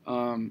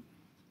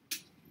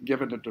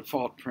give it a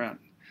default print.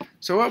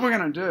 So what we're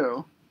going to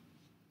do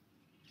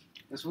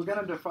is we're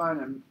going to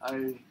define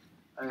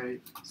a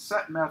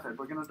set method.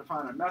 We're going to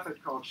define a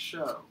method called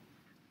show.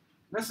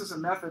 This is a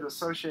method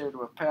associated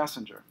with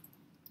passenger.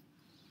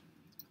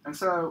 And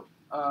so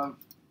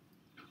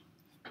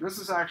this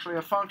is actually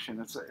a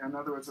function. In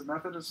other words, a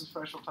method is a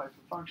special type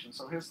of function.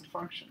 So here's the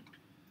function.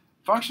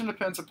 Function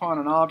depends upon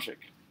an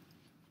object.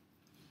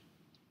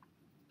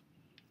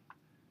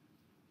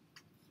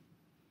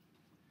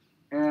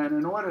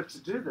 order to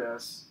do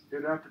this,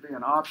 it'd have to be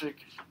an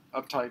object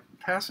of type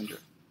passenger.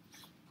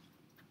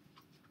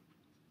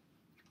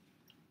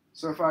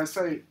 So if I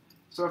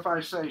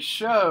say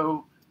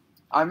show,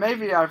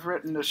 I've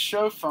written the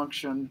show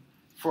function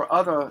for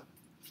other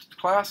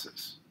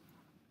classes,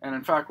 and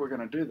in fact we're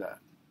going to do that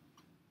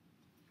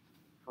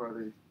for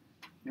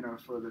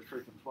the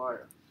frequent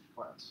flyer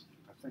class.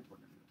 I think we're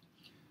going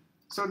to do it.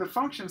 So the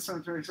function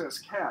simply says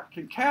cat.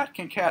 Cat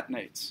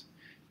concatenates.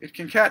 It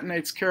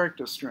concatenates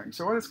character strings.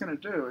 So what it's going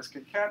to do is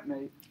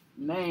concatenate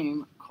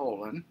name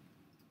colon,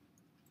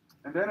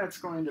 and then it's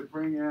going to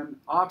bring in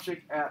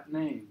object at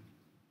name.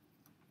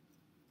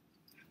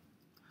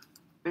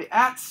 The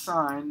at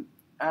sign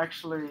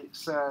actually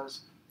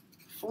says,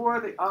 for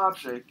the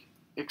object,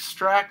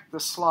 extract the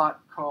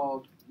slot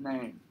called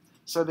name.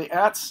 So the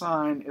at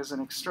sign is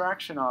an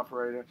extraction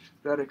operator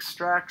that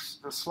extracts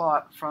the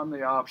slot from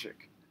the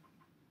object.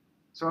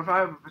 So if I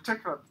have a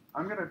particular,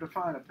 I'm going to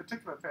define a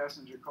particular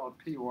passenger called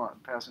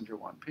P1, passenger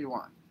 1,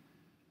 P1.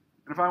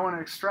 And if I want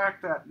to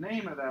extract that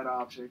name of that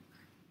object,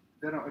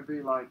 then it would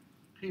be like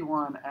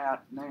P1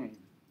 at name.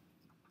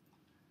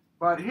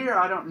 But here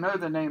I don't know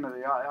the name of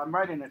the object. I'm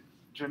writing it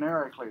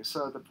generically.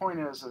 So the point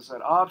is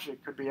that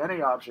object could be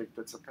any object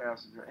that's a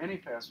passenger, any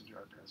passenger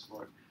I pass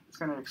forward. It's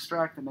going to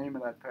extract the name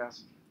of that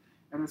passenger.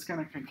 And it's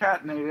going to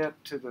concatenate it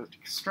to the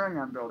string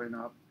I'm building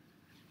up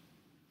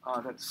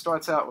that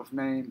starts out with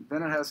name,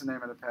 then it has the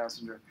name of the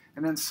passenger.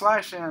 And then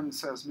 /n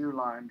says new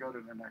line, go to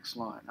the next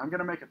line. I'm going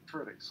to make it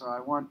pretty. So I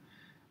want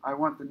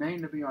the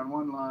name to be on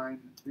one line,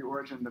 the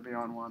origin to be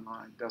on one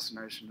line,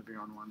 destination to be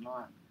on one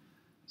line.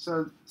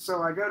 So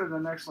I go to the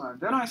next line.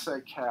 Then I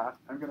say cat.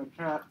 I'm going to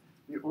cat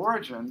the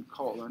origin,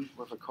 colon,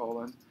 with a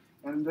colon,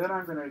 and then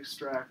I'm going to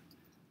extract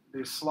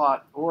the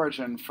slot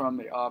origin from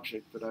the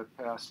object that I've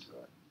passed to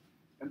it.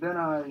 And then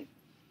I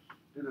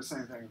do the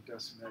same thing with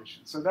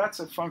destination. So that's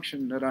a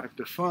function that I've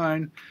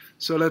defined.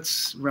 So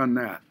let's run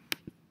that.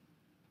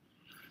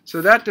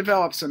 So that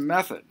develops a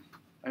method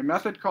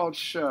called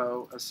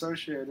show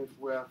associated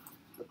with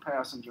the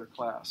passenger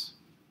class.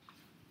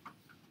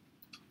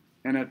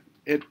 And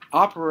it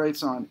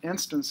operates on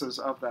instances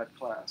of that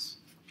class.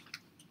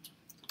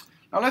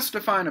 Now let's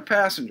define a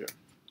passenger.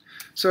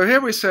 So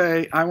here we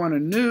say, I want a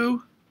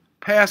new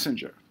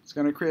passenger. It's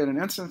going to create an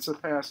instance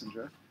of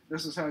passenger.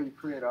 This is how you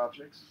create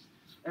objects.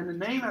 And the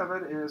name of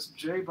it is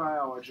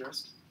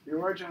JBiologist. The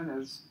origin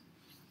is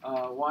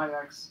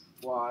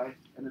YXY,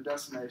 and the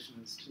destination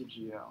is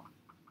TGL.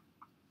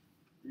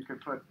 You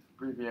could put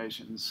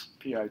abbreviations,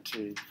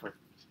 PIT, for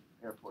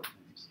airport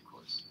names, of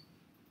course.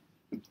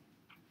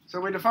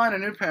 So we define a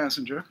new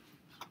passenger.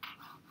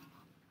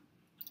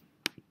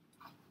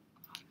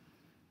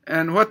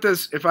 And what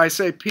does, if I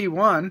say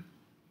P1,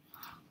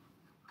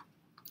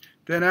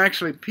 then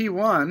actually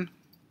P1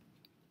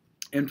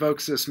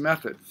 invokes this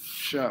method,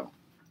 show.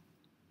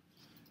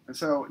 And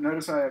so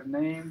notice I have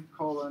name,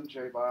 colon,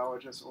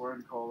 JBiologist,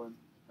 origin, colon,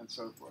 and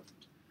so forth.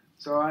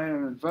 So I have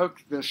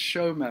invoked this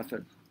show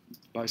method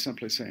by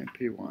simply saying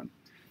P1.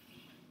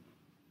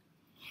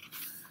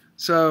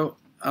 So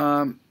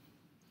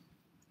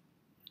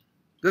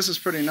this is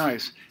pretty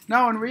nice.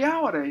 Now in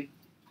reality,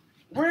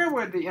 where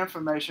would the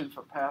information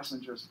for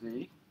passengers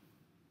be?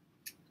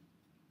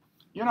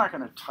 You're not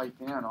going to type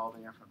in all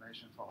the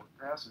information for all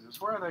the passengers.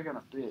 Where are they going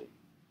to be?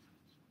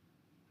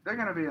 They're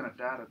going to be in a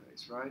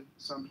database, right?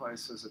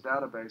 Someplace there's a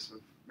database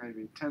of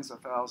maybe tens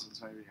of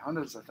thousands, maybe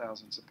hundreds of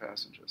thousands of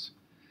passengers.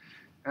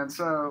 And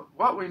so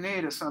what we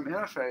need is some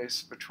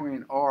interface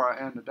between Aura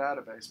and the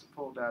database to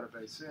pull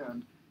database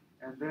in.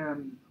 And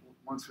then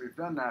once we've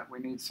done that, we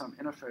need some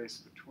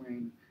interface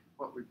between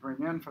what we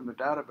bring in from the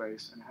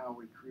database and how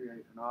we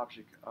create an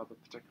object of a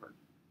particular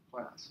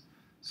class.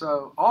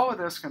 So all of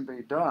this can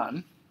be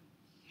done.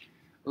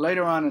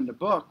 Later on in the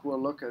book,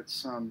 we'll look at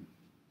some,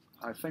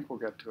 I think we'll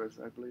get to it,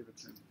 I believe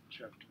it's in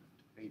chapter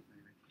 8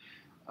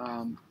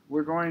 maybe.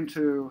 We're going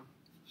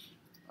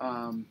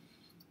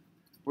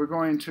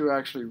to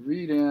actually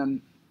read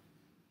in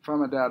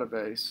from a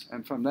database,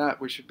 and from that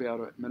we should be able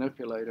to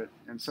manipulate it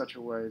in such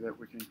a way that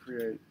we can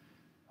create,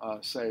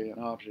 say, an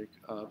object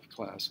of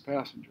class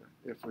passenger,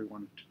 if we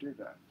wanted to do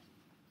that.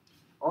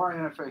 Or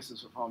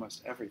interfaces with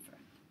almost everything.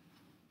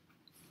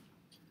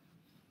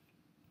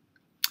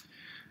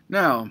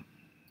 Now,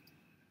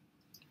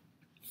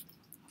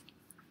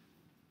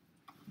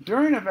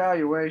 during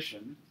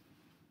evaluation,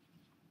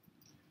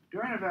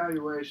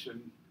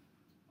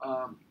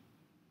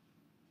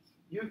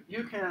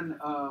 you can,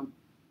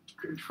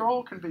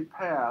 control can be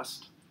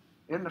passed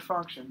in the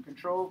function,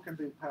 control can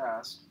be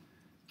passed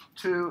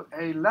to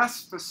a less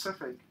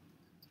specific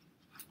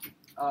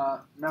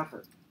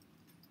method.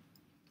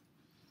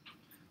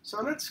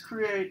 So let's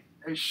create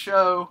a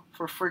show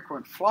for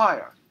frequent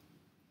flyer.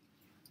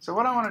 So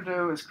what I want to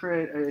do is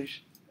create a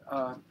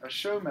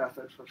show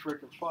method for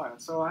frequent flyer.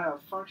 So I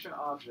have function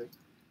object,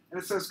 and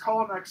it says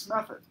call next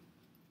method.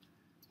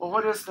 Well,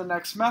 what is the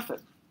next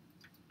method?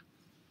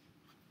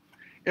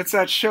 It's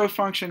that show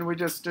function we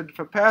just did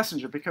for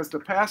passenger, because the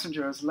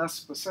passenger is less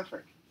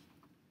specific.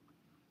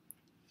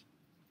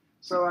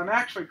 So I'm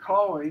actually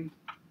calling,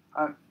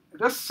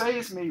 this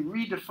saves me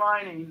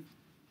redefining.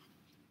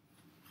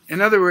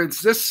 In other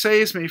words, this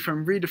saves me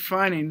from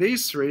redefining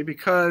these three,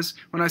 because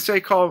when I say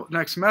call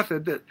next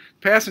method, that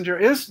passenger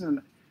is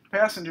the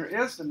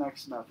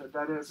next method.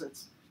 That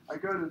is, I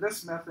go to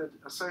this method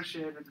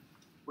associated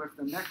with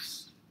the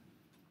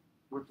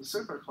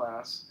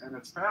superclass and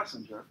its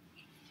passenger,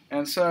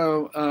 and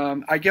so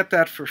I get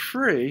that for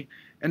free.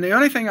 And the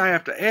only thing I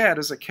have to add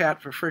is a cat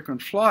for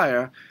frequent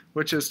flyer,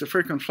 which is the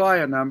frequent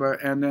flyer number,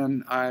 and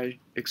then I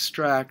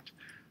extract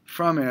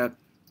from it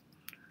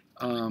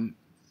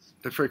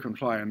the frequent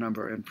flyer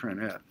number and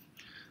print it.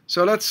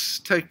 So let's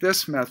take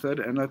this method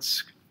and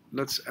let's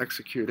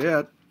execute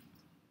it.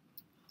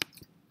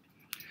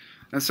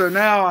 And so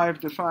now I've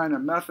defined a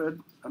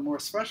method, a more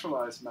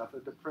specialized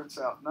method, that prints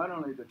out not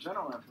only the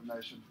general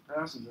information for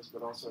passengers,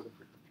 but also the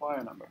frequent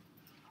flyer number.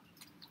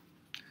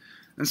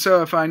 And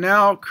so if I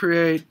now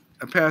create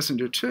a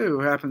passenger 2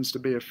 who happens to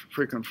be a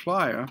frequent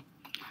flyer,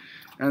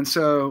 and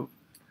so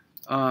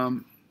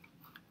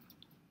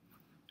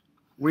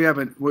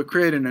we're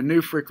creating a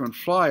new frequent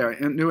flyer,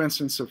 a new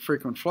instance of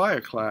frequent flyer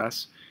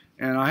class,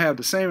 and I have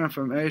the same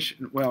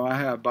information. Well, I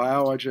have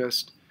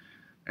biologist,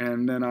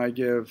 and then I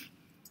give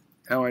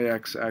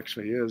LAX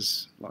actually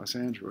is Los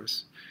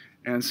Angeles.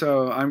 And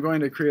so I'm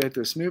going to create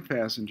this new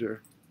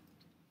passenger.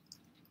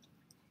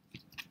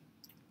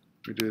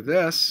 We do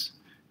this,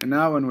 and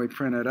now when we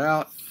print it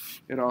out,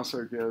 it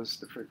also gives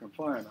the frequent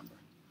flyer number.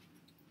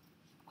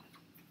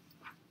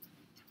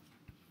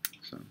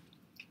 So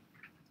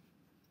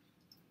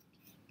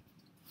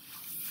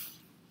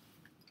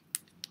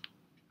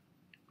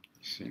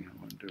seeing how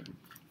I'm doing.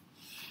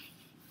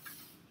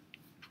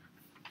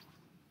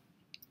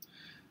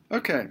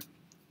 Okay.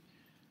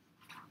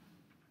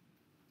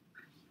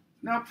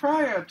 Now,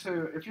 prior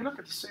to, if you look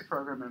at the C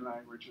programming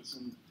languages,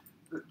 and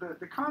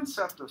the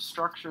concept of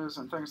structures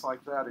and things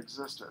like that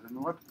existed, and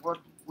what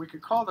we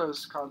could call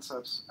those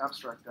concepts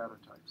abstract data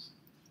types.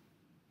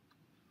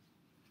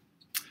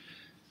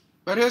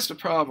 But here's the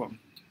problem.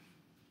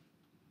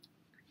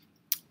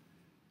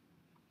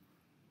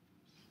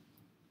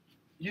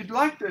 You'd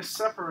like to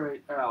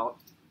separate out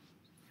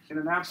in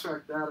an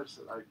abstract data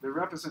type the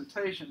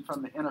representation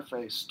from the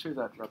interface to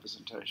that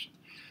representation.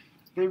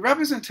 The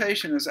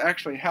representation is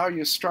actually how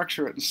you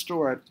structure it and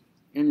store it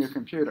in your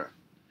computer.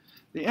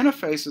 The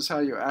interface is how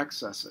you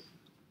access it.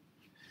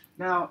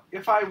 Now,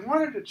 if I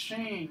wanted to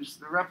change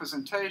the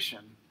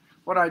representation,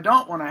 what I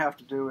don't want to have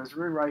to do is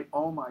rewrite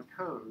all my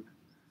code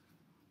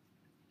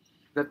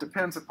that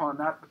depends upon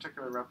that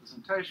particular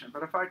representation.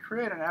 But if I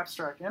create an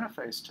abstract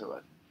interface to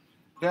it,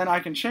 then I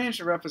can change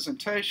the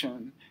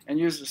representation and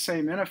use the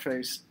same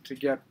interface to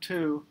get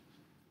to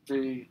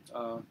the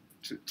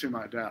to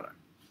my data.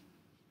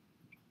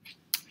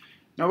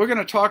 Now we're going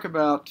to talk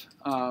about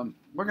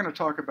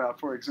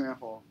for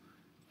example,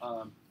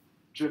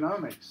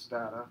 genomics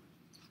data,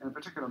 and in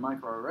particular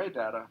microarray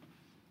data,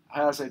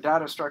 has a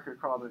data structure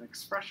called an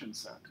expression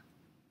set.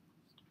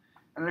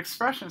 And an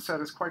expression set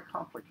is quite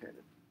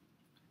complicated.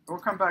 We'll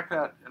come back to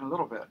that in a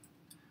little bit.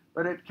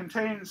 But it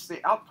contains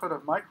the output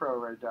of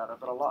microarray data,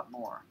 but a lot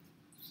more.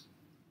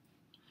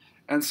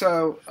 And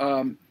so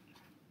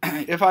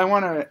if I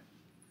want to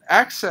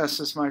access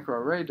this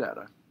microarray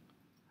data,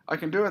 I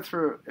can do it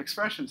through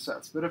expression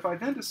sets. But if I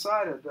then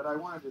decided that I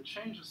wanted to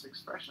change this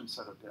expression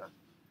set a bit,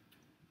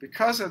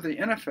 because of the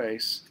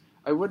interface,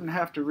 I wouldn't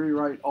have to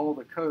rewrite all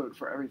the code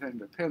for everything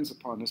that depends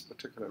upon this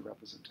particular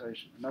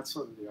representation. And that's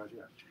sort of the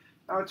idea.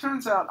 Now it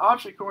turns out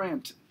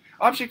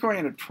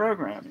object-oriented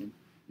programming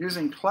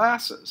using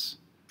classes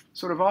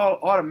sort of all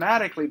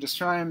automatically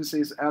describes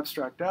these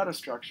abstract data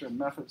structure and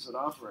methods that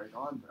operate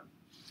on them.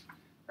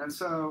 And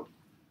so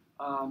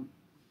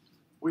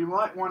we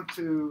might want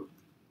to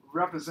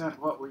represent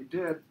what we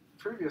did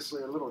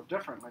previously a little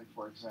differently,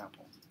 for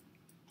example.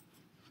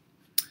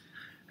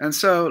 And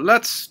so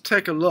let's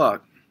take a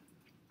look.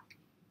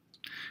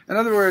 In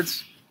other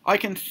words, I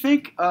can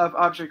think of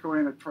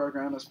object-oriented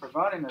program as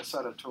providing a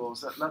set of tools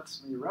that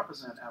lets me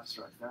represent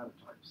abstract data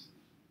types.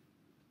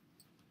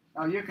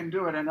 Now, you can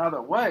do it in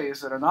other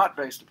ways that are not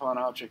based upon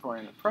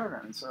object-oriented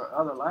programming. So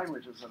other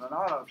languages that are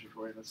not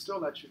object-oriented still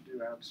let you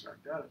do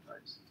abstract data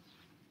types.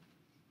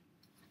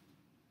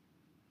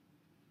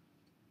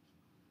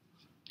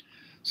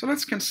 So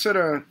let's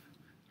consider,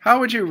 how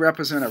would you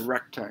represent a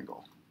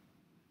rectangle?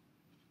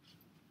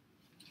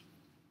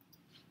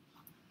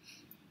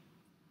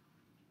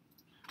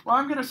 Well,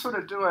 I'm going to sort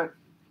of do it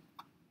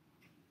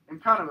in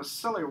kind of a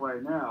silly way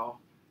now.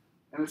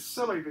 And it's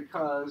silly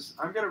because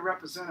I'm going to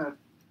represent it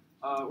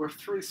with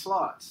 3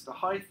 slots: the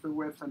height, the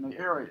width, and the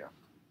area.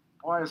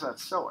 Why is that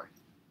silly?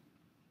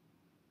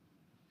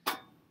 I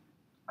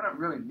don't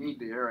really need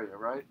the area,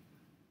 right?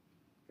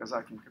 Because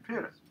I can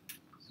compute it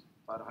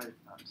by the height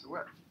times the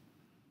width.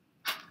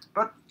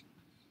 But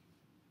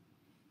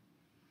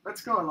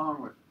let's go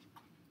along with it.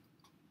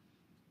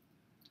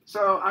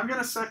 So I'm going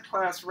to set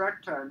class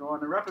rectangle,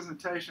 and the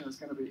representation is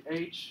going to be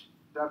h,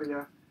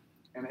 w,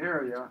 and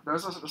area.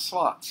 Those are the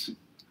slots.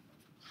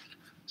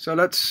 So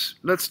let's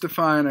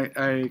define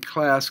a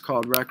class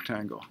called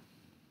rectangle.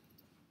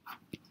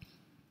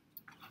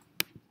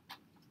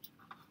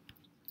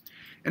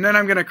 And then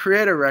I'm going to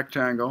create a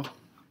rectangle,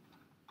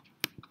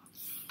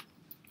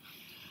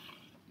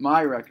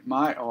 my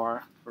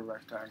R for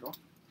rectangle,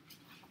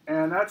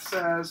 and that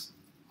says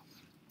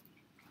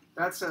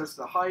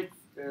the height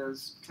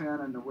is 10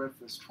 and the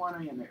width is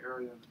 20 and the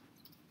area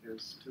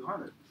is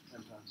 200,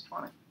 10 times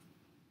 20.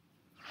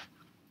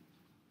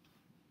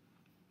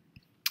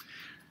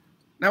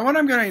 Now what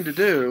I'm going to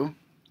do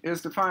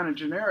is define a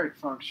generic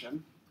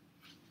function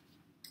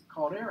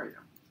called area.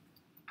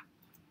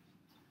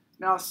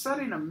 Now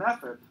setting a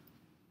method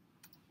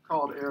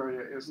called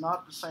area is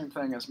not the same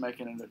thing as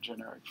making it a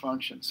generic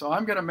function. So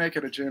I'm going to make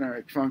it a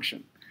generic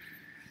function.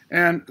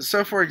 And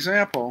so for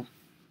example,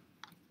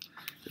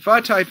 if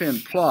I type in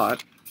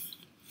plot,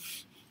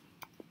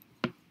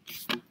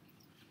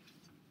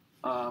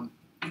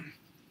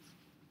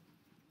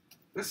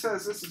 this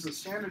says this is a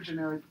standard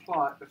generic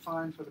plot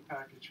defined for the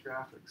package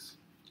graphics.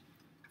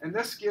 And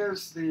this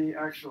gives the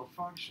actual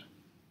function.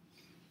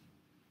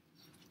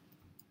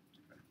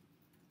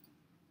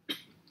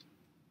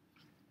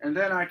 And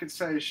then I could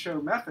say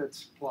show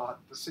methods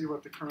plot to see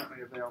what the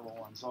currently available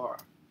ones are.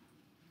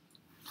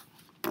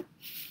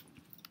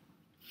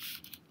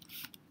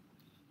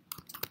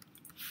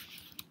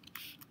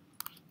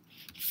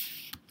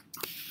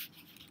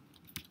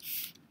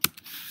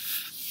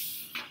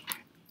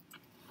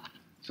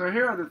 So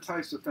here are the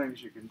types of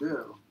things you can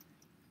do.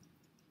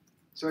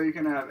 So you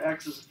can have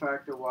x as a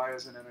factor, y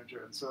as an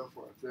integer, and so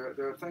forth.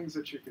 There are things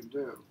that you can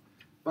do.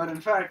 But in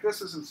fact,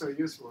 this isn't so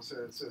useful.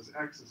 So it says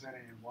x is any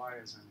and y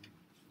is any.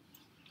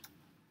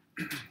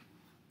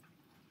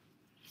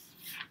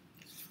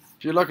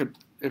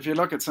 If you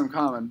look at some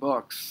common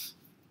books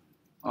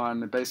on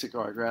the basic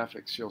R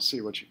graphics, you'll see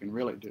what you can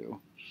really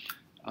do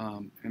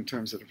in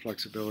terms of the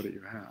flexibility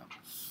you have.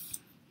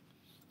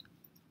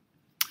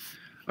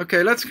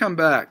 Okay, let's come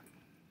back.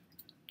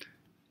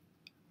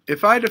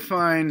 If I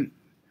define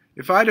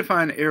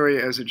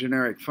area as a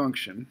generic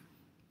function,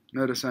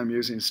 notice I'm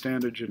using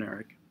standard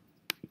generic.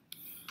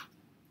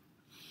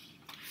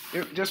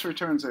 It just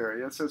returns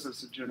area. It says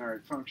it's a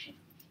generic function.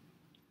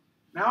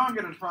 Now I'm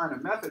going to define a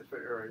method for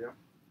area.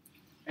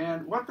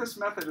 And what this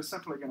method is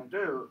simply going to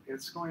do,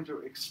 it's going to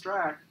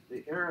extract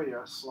the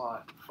area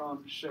slot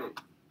from shape.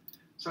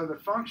 So the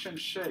function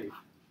shape,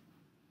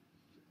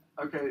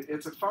 okay,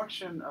 it's a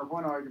function of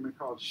one argument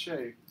called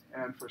shape,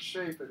 and for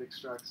shape it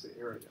extracts the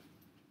area.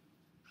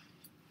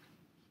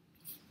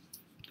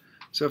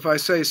 So if I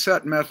say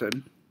set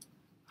method,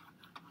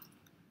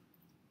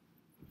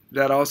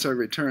 that also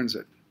returns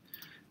it.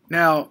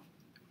 Now,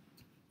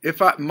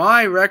 if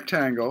my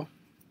rectangle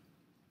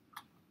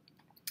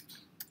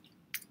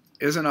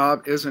is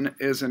an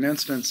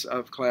instance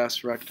of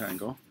class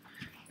rectangle,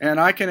 and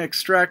I can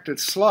extract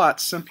its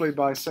slots simply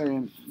by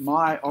saying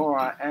my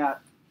R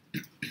at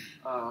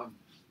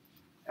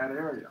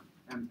area,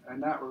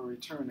 and that will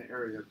return the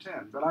area of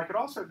 10. But I could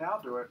also now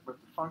do it with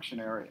the function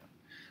area.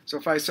 So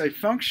if I say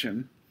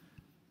function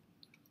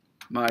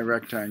my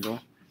rectangle,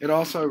 it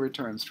also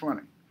returns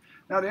 20.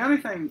 Now the only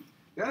thing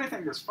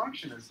this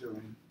function is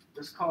doing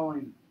is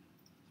calling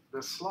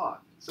this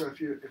slot. So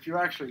if you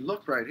actually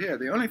look right here,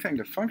 the only thing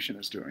the function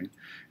is doing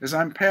is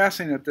I'm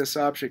passing it this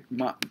object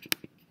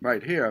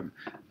right here,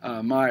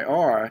 my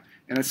R,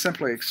 and it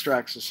simply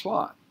extracts a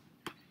slot.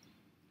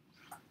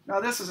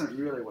 Now this isn't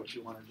really what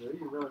you want to do.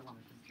 You really want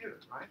to compute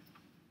it, right?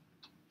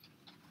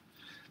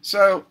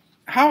 So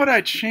how would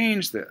I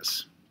change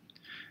this?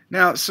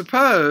 Now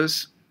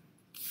suppose,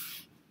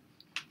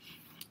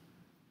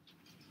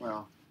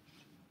 well,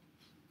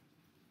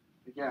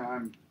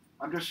 again,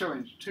 I'm just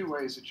showing two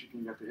ways that you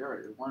can get the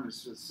area. One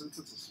is just, since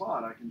it's a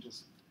slot, I can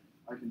just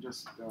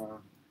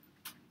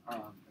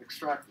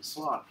extract the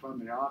slot from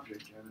the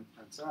object and it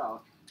prints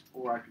out,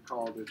 or I could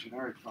call the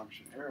generic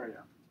function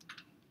area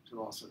to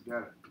also get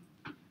it.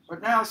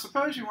 But now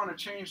suppose you want to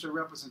change the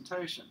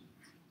representation.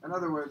 In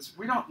other words,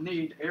 we don't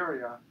need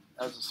area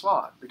as a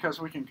slot because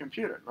we can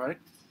compute it, right?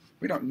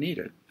 We don't need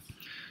it.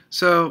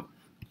 So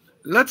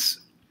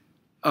let's,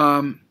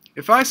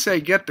 if I say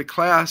get the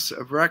class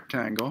of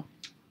rectangle,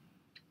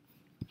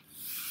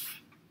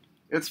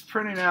 it's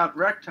printing out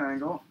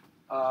rectangle,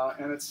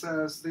 and it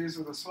says these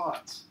are the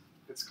slots.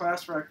 It's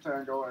class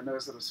rectangle, and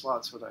those are the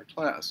slots for that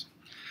class.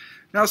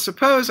 Now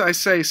suppose I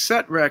say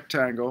set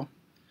rectangle,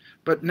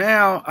 but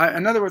now,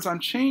 in other words, I'm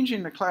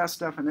changing the class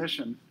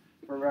definition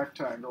for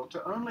rectangle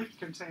to only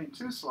contain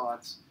two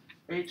slots,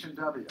 H and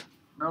W,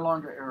 no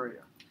longer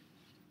area.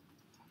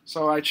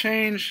 So I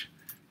change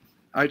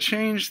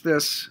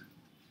this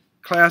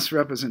class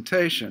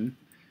representation,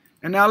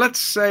 and now let's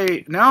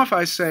say, now if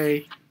I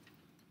say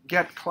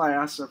get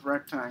class of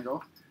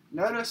rectangle,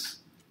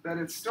 notice that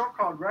it's still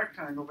called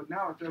rectangle, but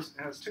now it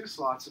has two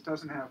slots. It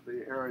doesn't have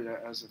the area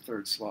as a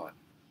third slot.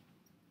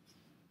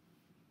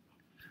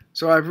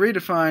 So I've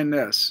redefined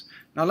this.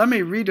 Now let me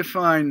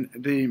redefine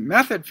the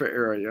method for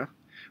area.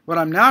 What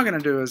I'm now going to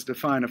do is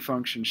define a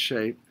function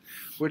shape,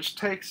 which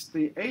takes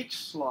the H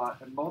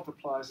slot and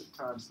multiplies it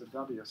times the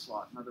W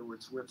slot. In other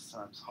words, width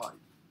times height.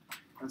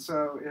 And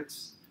so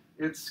it's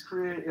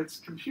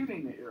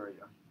computing the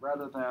area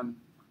rather than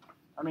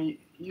I mean,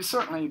 you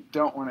certainly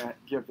don't want to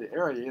give the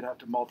area. You'd have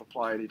to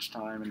multiply it each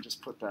time and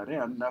just put that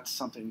in. That's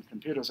something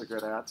computers are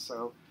good at,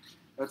 so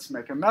let's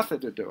make a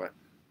method to do it,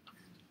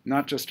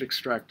 not just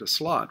extract a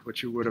slot,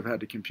 which you would have had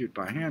to compute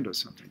by hand or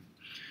something.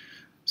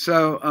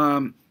 So,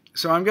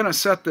 so I'm going to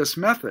set this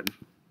method.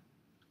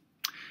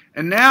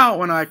 And now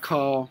when I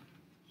call,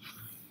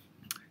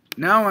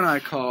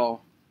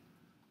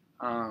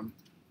 if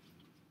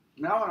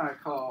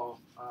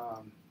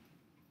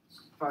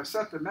I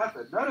set the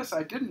method, notice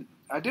I didn't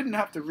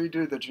have to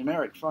redo the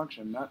generic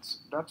function.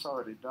 That's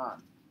already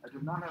done. I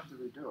did not have to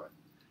redo it.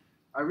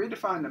 I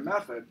redefined the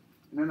method,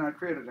 and then I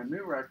created a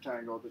new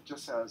rectangle that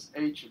just has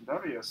H and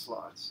W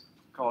slots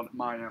called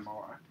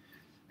myMR.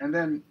 And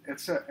then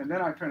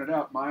I printed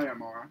out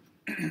myMR.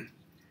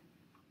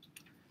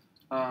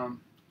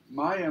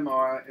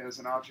 myMR is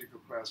an object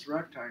request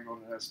rectangle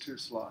that has 2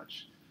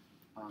 slots.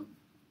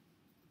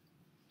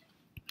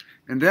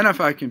 And then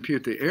if I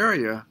compute the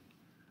area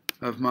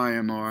of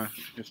myMR,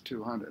 it's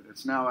 200.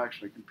 It's now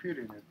actually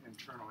computing it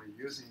internally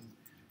using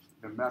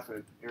the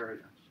method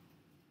area,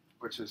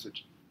 which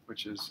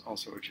is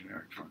also a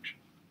generic function.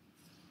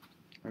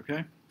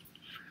 Okay,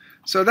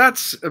 so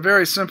that's a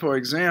very simple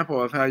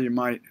example of how you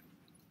might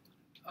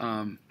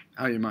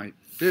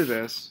do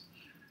this.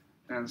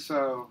 And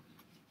so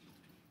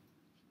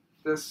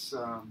this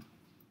I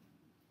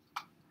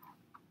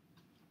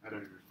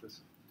don't know if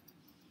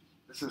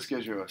this just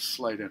gives you a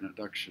slight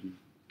introduction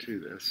to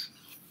this.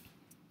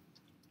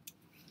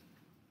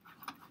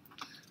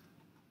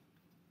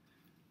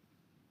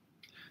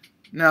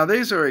 Now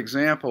these are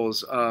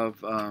examples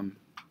of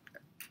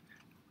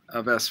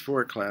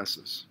S4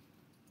 classes.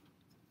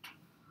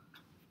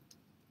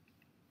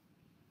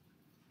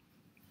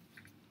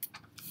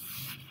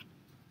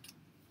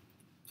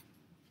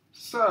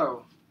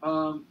 So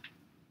a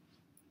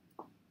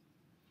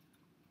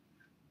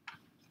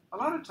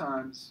lot of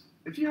times,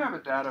 if you have a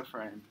data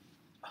frame,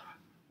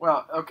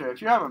 well, okay,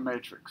 if you have a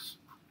matrix.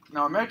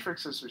 Now a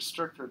matrix is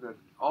restricted that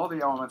all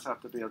the elements have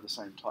to be of the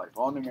same type,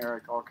 all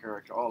numeric, all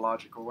character, all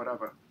logical,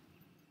 whatever.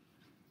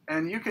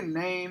 And you can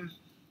name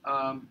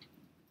the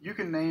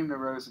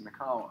rows and the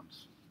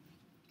columns.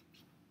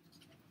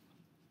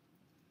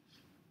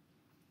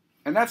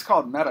 And that's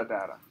called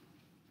metadata.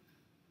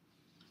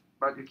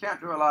 But you can't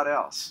do a lot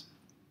else.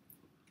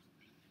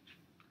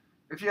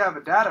 If you have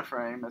a data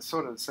frame, it's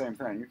sort of the same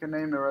thing. You can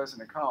name the rows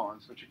and the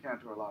columns, but you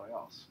can't do a lot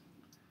else.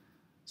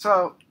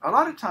 So a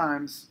lot of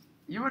times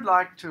you would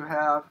like to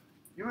have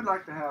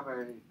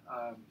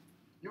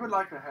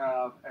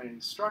a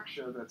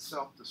structure that's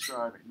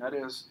self-describing. That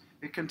is,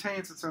 it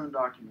contains its own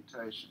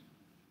documentation.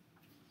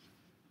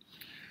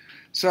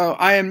 So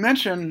I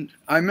mentioned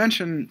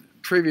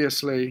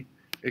previously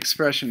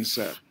expression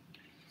set.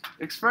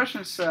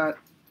 Expression set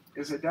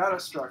is a data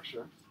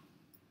structure.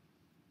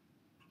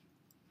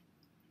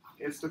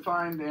 It's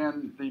defined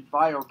in the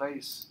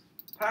BioBase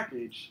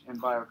package in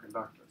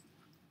Bioconductor,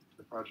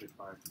 the project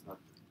Bioconductor.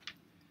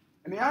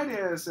 And the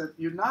idea is that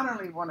you not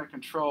only want to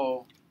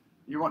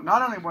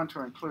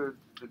include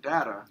the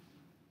data,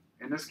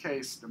 in this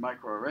case the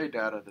microarray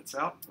data that's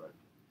output,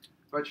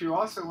 but you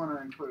also want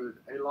to include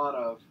a lot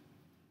of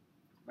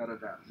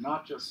metadata,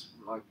 not just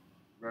like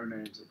row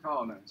names or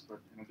column names, but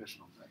in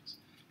additional things.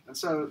 And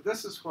so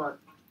this is what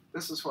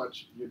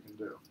you can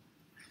do.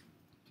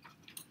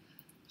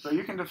 So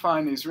you can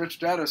define these rich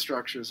data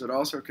structures that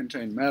also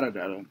contain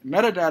metadata.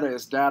 Metadata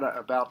is data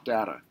about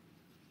data.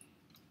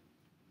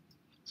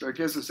 So it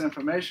gives us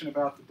information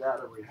about the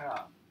data we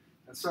have.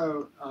 And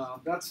so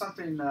that's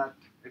something that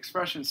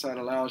expression set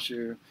allows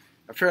you,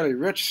 a fairly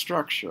rich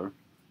structure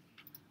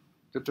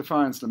that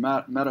defines the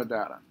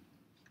metadata.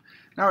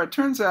 Now it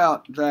turns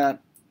out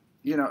that,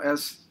 in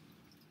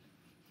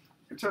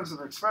terms of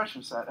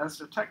expression set, as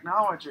the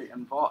technology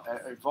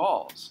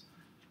evolves,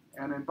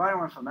 and in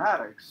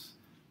bioinformatics,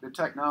 the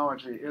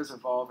technology is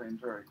evolving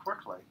very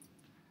quickly.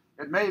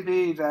 It may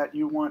be that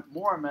you want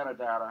more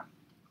metadata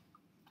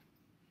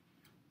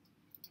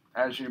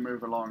as you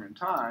move along in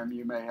time.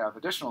 You may have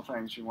additional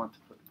things you want to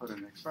put in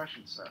an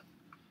expression set.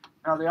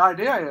 Now the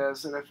idea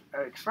is that if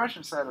an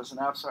expression set is an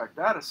abstract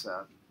data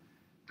set,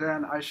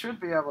 then I should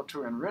be able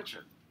to enrich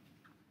it.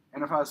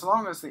 And as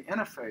long as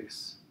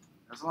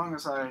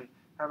I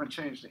haven't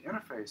changed the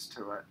interface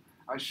to it,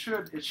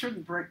 it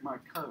shouldn't break my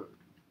code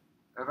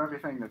of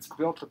everything that's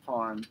built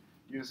upon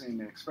using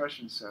the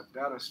expression set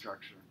data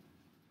structure,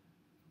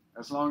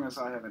 as long as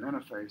I have an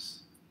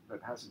interface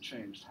that hasn't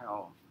changed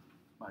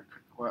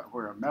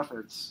where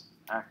methods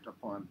act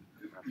upon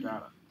that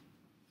data.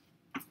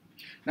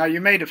 Now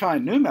you may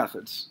define new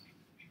methods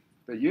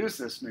that use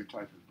this new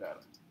type of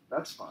data.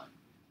 That's fine.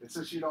 It's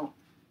just you don't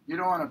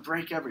want to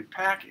break every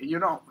packet.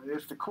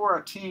 If the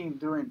core team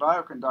doing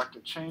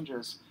Bioconductor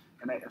changes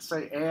and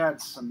say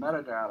adds some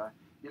metadata,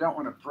 you don't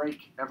want to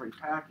break every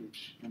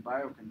package in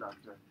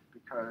Bioconductor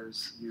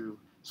because you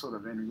sort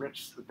of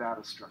enrich the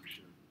data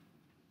structure.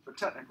 For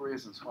technical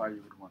reasons why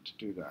you would want to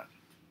do that.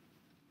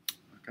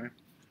 Okay.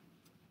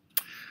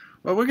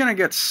 Well, we're going to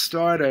get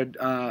started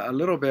a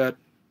little bit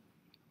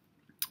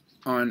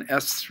on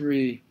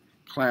S3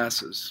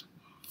 classes.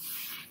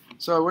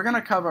 So we're going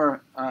to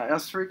cover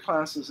S3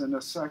 classes in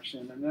this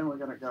section, and then we're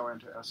going to go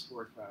into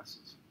S4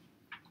 classes.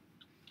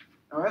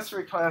 Now,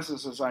 S3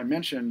 classes, as I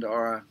mentioned,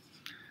 are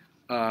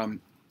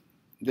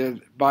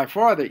by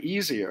far the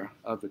easier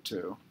of the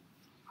two.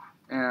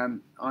 And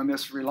on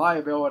this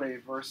reliability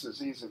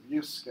versus ease of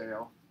use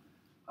scale,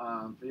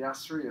 the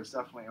S3 is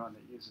definitely on the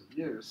ease of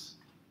use,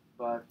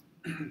 but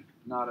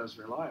not as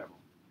reliable.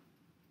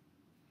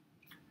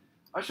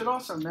 I should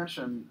also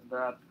mention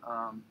that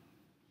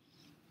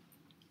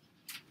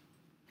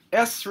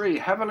S3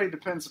 heavily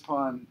depends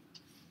upon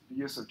the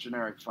use of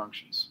generic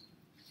functions,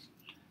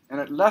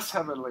 and it less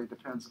heavily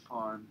depends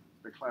upon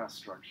the class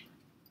structure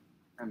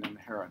and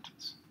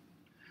inheritance.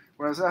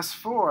 Whereas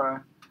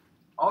S4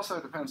 also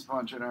depends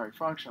upon generic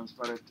functions,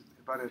 but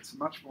it's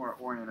much more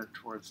oriented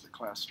towards the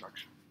class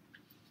structure.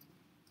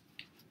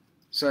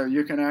 So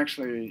you can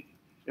actually,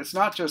 it's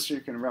not just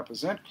you can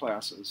represent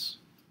classes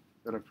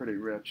that are pretty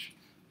rich,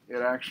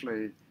 it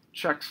actually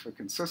checks for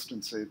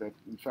consistency that,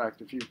 in fact,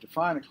 if you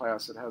define a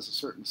class that has a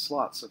certain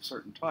slots of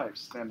certain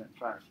types, then, in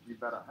fact, you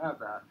better have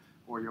that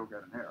or you'll get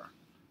an error.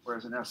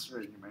 Whereas in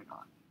S3, you may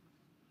not.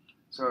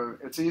 So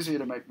it's easier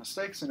to make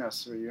mistakes in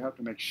S3. You have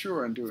to make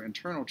sure and do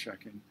internal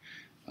checking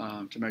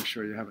to make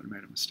sure you haven't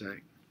made a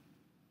mistake.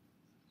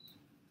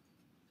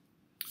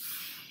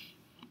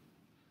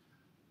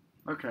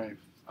 Okay.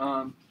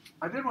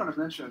 I did want to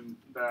mention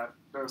that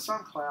there are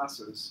some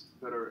classes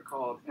that are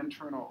called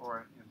internal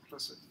or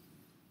implicit,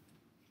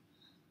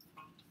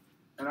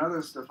 and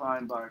others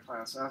defined by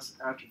class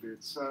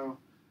attributes. So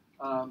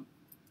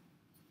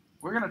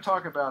we're going to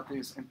talk about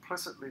these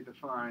implicitly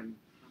defined.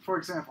 For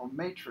example,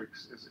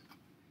 matrix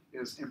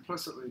is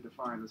implicitly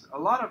defined as a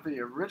lot of the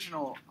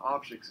original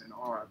objects in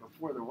R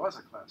before there was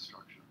a class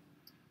structure,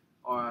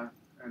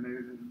 and they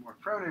were more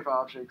primitive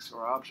objects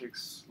or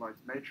objects like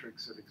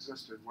matrix that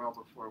existed well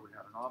before we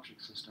had an object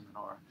system in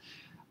R.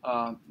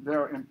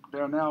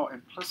 They're now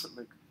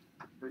implicitly.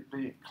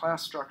 The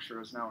class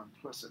structure is now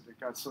implicit. It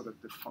got sort of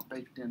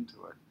baked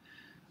into it.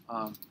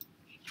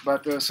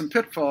 But there are some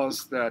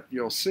pitfalls that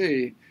you'll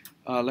see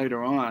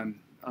later on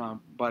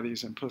by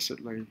these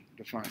implicitly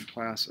defined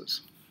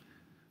classes.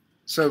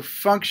 So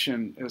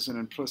function is an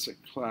implicit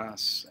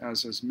class,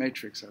 as is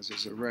matrix, as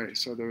is array.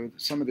 So there are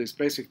some of these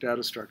basic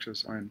data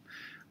structures are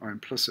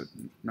implicit,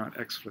 not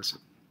explicit.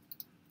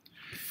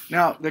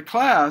 Now the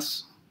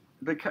class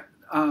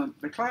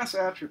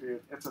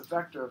attribute, it's a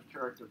vector of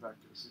character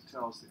vectors. It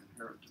tells the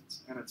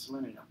inheritance, and it's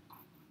linear.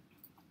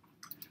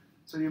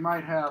 So you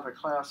might have a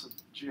class of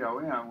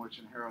GOM, which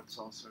inherits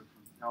also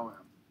from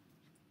LM.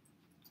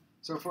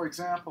 So for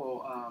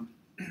example,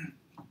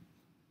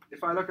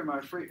 if I look at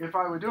if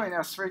I were doing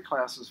S3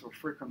 classes for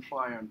frequent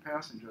flyer and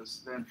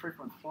passengers, then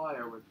frequent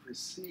flyer would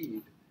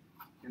precede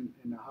in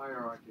the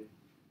hierarchy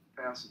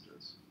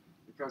passages,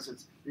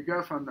 because you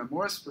go from the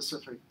more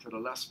specific to the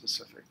less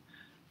specific.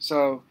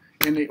 So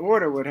in the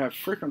order would have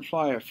frequent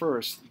flyer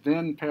first,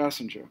 then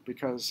passenger,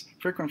 because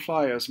frequent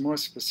flyer is more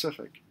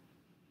specific.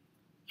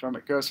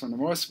 It goes from the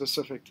more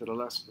specific to the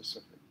less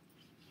specific.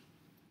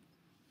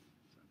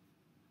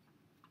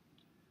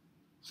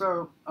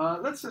 So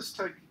let's just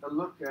take a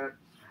look at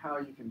how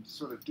you can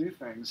sort of do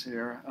things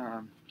here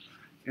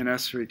in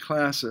S3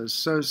 classes.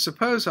 So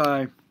suppose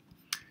I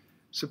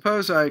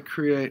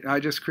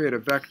just create a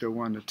vector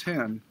 1 to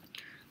 10.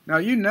 Now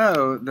you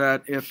know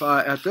that if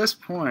at this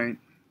point,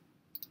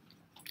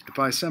 if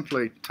I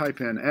simply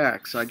type in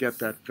x, I get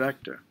that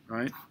vector,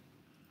 right?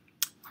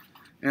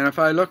 And if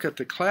I look at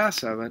the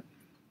class of it,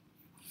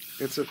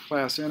 it's a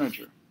class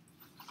integer.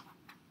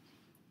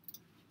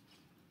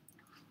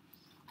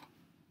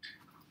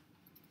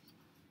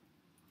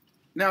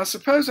 Now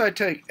suppose I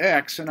take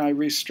x and I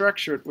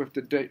restructure it with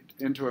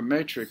into a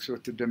matrix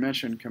with the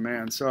dimension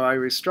command. So I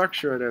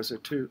restructure it as a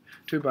 2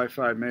 by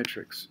 5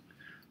 matrix.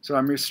 So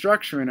I'm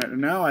restructuring it,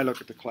 and now I look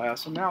at the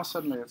class, and now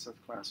suddenly it's a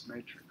class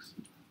matrix.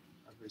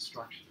 I've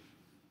restructured it.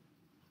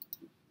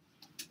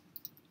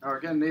 Now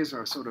again, these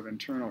are sort of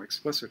internal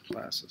explicit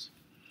classes.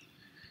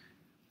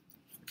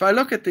 If I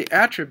look at the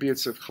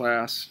attributes of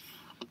class,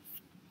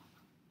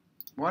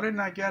 why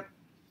didn't I get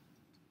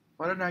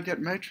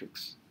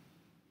matrix?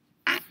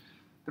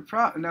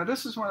 Now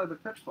this is one of the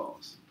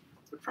pitfalls.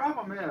 The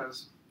problem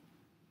is,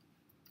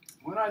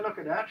 when I look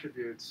at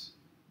attributes,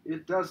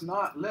 it does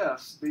not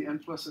list the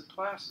implicit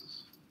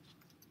classes.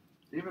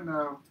 Even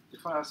though the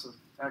class of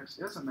X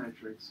is a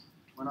matrix,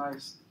 when I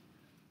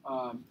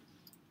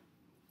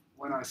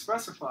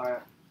specify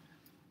it,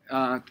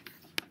 I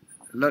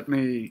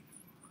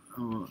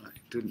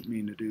didn't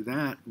mean to do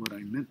that. What I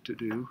meant to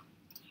do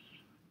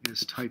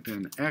is type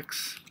in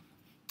X.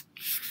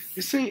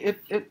 You see,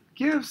 it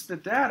gives the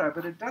data,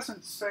 but it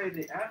doesn't say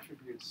the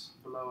attributes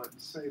below it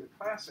and say the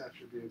class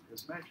attribute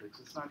is matrix.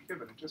 It's not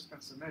given. It just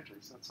prints the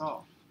matrix. That's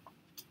all.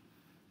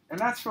 And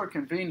that's for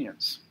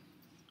convenience.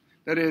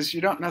 That is,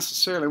 you don't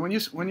necessarily, when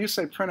you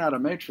say print out a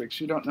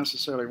matrix, you don't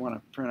necessarily want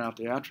to print out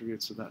the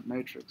attributes of that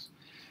matrix.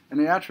 And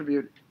the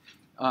attribute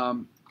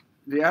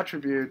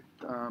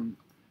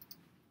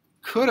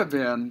could have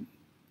been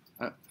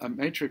a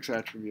matrix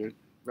attribute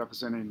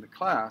representing the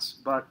class,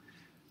 but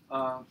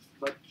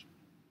But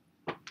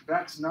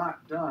that's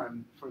not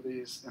done for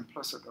these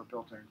implicit or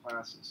built-in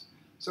classes.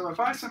 So if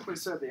I simply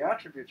said the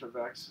attributes of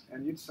X,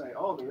 and you'd say,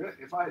 oh, there is,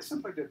 if I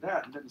simply did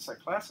that and didn't say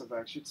class of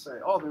X, you'd say,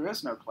 oh, there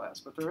is no class,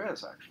 but there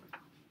is actually.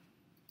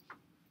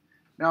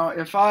 Now,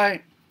 if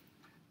I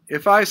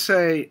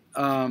say,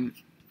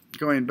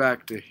 going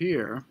back to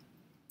here,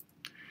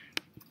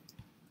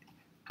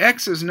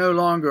 X is no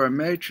longer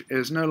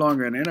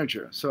an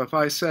integer. So if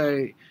I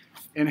say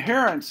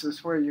inheritance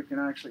is where you can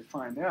actually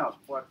find out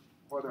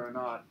whether or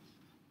not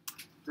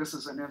this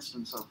is an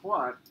instance of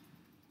what.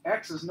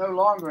 X is no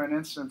longer an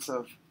instance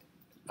of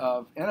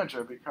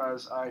integer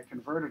because I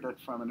converted it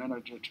from an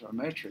integer to a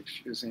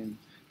matrix using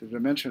the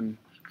dimension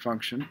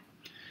function.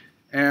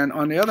 And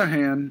on the other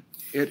hand,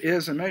 it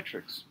is a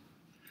matrix.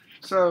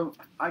 So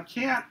I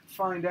can't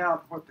find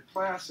out what the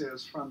class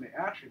is from the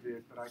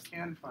attribute, but I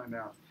can find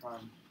out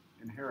from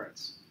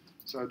inherits.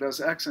 So does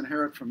X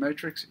inherit from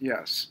matrix?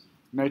 Yes.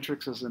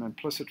 Matrix is an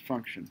implicit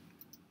function.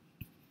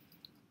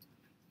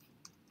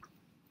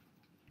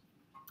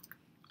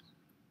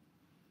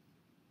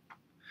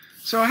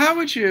 So how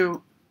would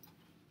you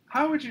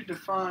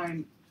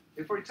define,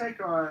 if we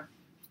take our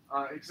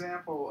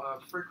example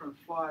of frequent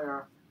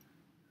flyer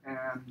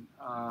and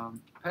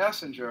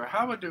passenger,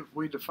 how would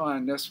we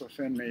define this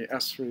within the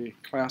S3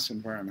 class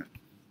environment?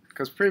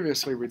 Because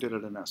previously we did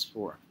it in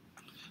S4.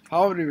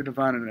 How would we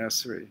define it in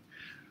S3?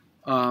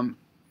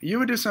 You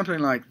would do something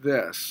like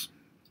this.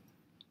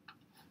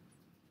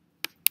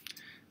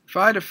 If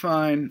I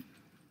define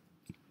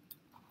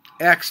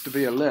X to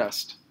be a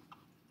list,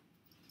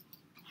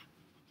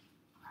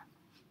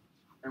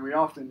 and we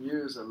often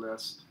use a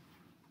list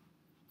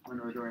when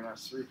we're doing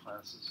S3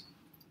 classes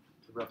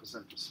to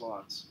represent the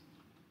slots.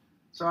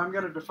 So I'm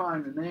going to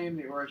define the name,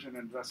 the origin,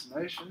 and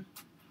destination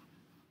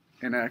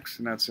in X,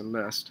 and that's a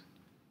list.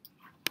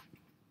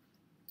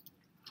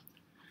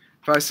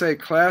 If I say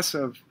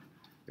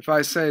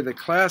the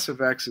class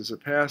of X is a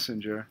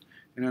passenger,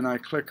 and then I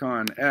click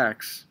on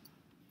X,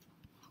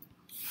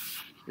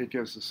 it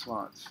gives the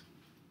slots.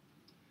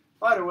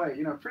 By the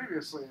way,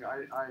 previously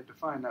I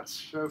defined that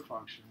show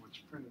function,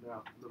 which printed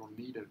out a little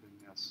needed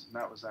in this, and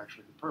that was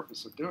actually the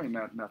purpose of doing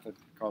that method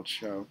called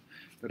show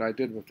that I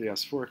did with the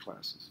S4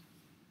 classes.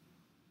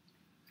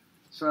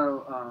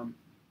 So,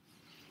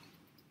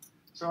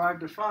 so I've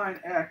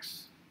defined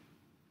X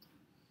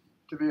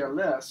to be a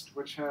list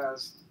which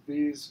has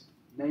these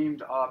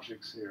named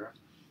objects here,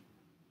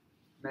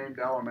 named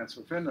elements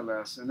within the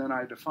list, and then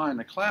I define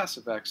the class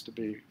of X to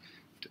be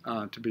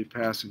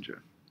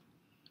passenger.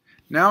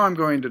 Now I'm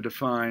going to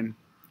define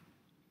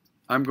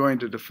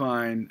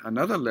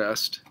another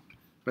list,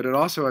 but it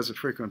also has a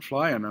frequent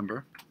flyer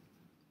number.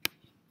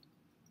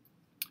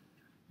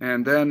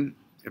 And then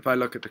if I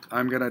look at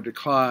I'm going to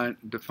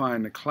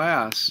define the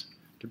class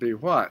to be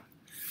what?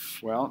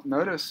 Well,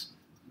 notice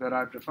that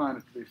I've defined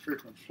it to be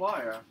frequent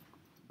flyer,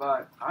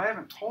 but I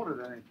haven't told it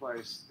any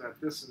place that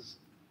this is,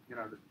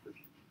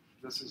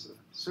 this is a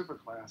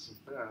superclass of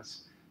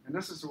this. And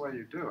this is the way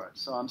you do it.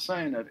 So I'm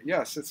saying that,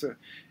 yes, it's a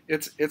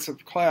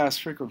class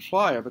frequent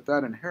flyer, but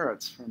that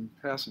inherits from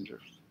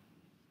passengers.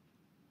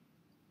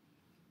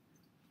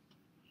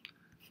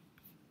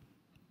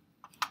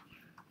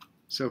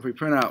 So if we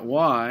print out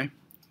Y,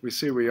 we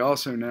see we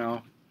also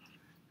now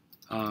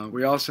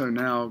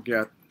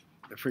get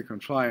the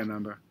frequent flyer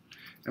number.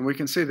 And we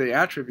can see the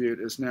attribute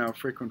is now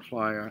frequent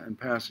flyer and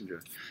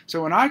passenger.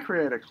 So when I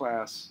create a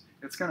class,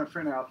 it's going to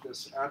print out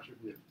this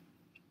attribute.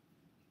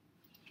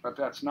 But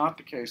that's not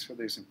the case for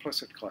these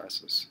implicit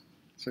classes.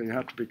 So you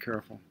have to be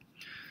careful.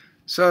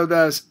 So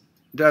does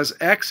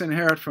X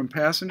inherit from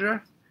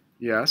passenger?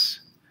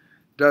 Yes.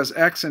 Does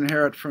X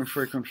inherit from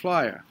frequent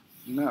flyer?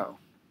 No.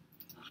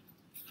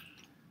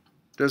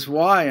 Does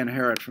Y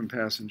inherit from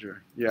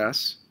passenger?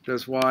 Yes.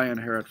 Does Y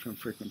inherit from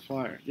frequent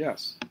flyer?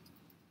 Yes.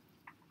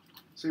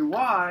 See,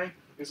 Y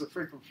is a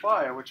frequent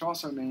flyer, which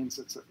also means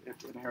it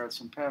inherits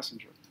from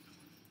passenger.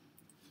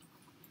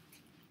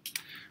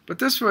 But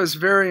this was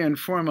very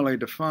informally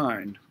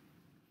defined.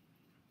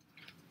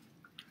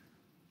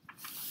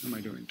 How am I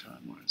doing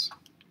time-wise?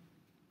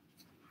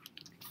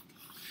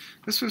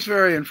 This was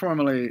very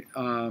informally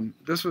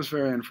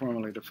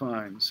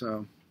defined.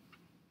 So,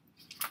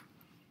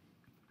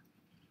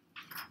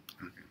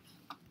 okay.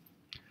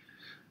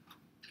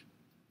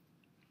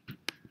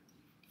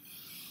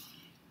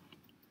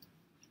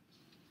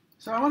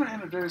 So I want to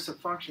introduce a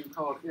function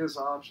called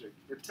isObject.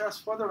 It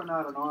tests whether or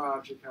not an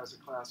R-object has a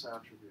class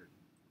attribute.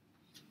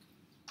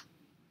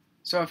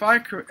 So if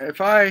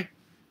I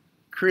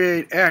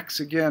create X,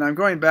 again, I'm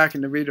going back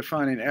into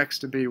redefining X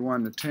to be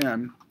 1 to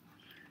 10.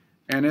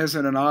 And is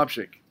it an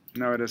object?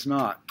 No, it is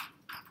not.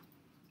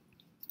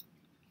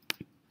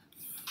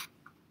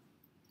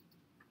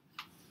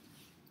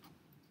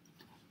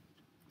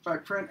 If I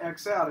print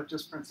X out, it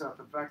just prints out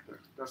the vector.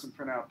 It doesn't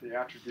print out the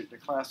attribute, the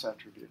class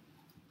attribute.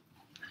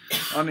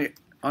 On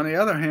the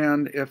other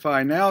hand, if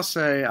I now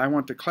say I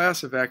want the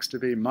class of X to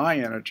be my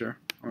integer,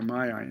 or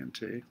my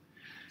int,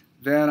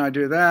 then I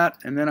do that,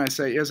 and then I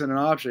say, is it an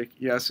object?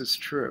 Yes, it's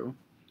true.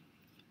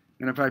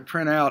 And if I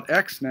print out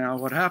X now,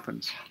 what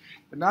happens?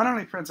 It not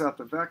only prints out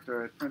the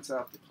vector, it prints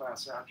out the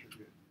class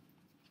attribute.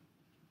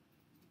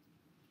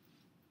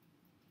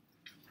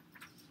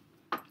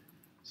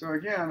 So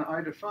again,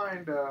 I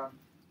defined an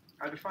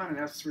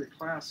S3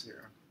 class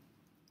here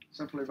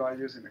simply by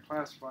using the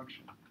class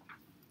function.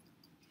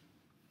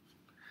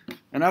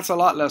 And that's a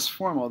lot less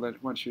formal than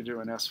once you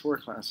do in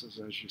S4 classes,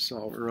 as you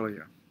saw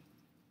earlier.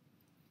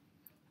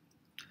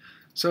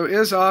 So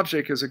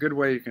isObject is a good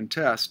way you can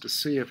test to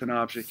see if an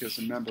object is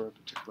a member of a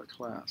particular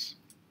class.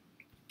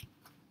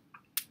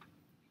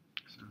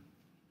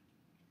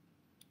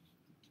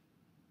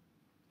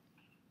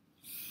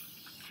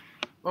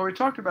 Well, we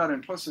talked about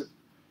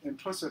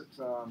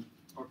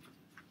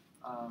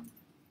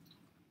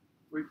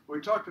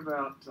we talked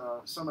about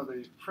some of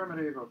the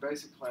primitive or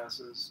basic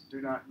classes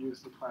do not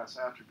use the class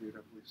attribute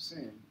that we've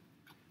seen.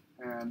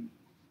 And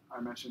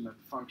I mentioned that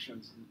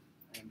functions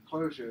and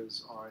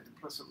closures are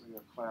implicitly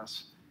a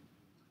class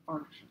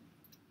function.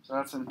 So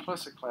that's an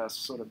implicit class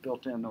sort of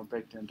built in or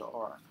baked into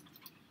R.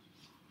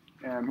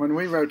 And when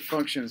we wrote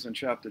functions in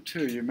Chapter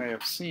 2, you may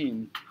have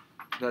seen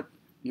that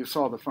you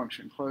saw the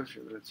function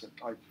closure, that it's a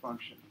type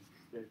function,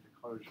 gave the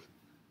closure.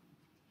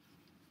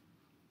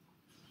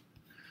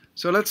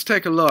 So let's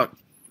take a look.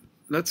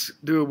 Let's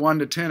do a 1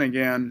 to 10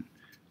 again.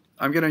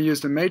 I'm going to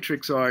use the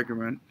matrix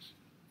argument.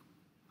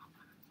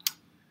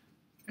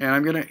 And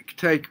I'm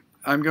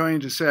going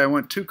to say I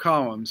want 2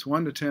 columns,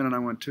 1 to 10, and I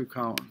want 2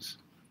 columns.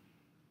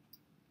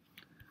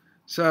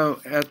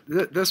 So at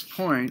this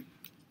point,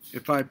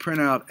 if I print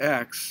out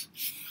X,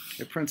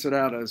 it prints it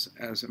out as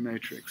a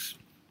matrix.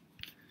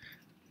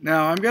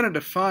 Now I'm going to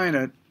define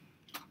it.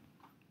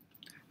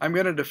 I'm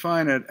going to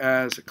define it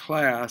as a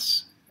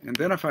class, and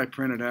then if I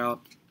print it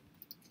out,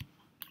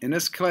 in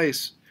this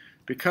case,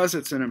 because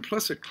it's an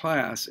implicit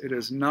class, it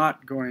is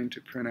not going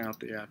to print out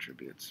the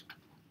attributes.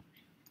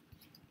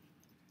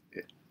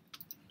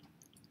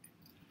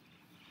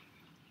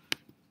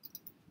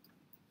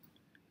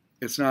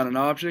 It's not an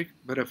object,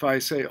 but if I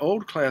say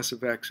old class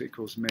of X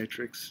equals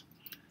matrix,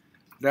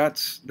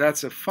 that's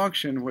a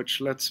function which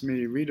lets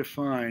me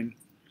redefine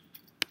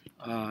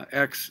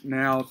X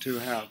now to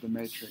have the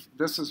matrix.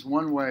 This is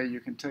one way you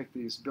can take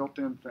these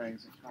built-in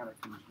things and kind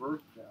of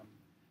convert them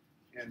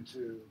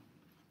into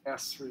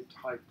S3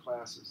 type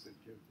classes that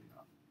give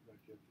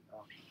the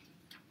option.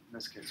 In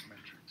this case,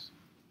 matrix.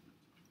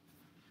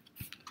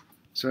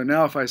 So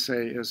now if I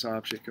say is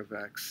object of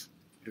X,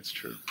 it's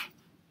true.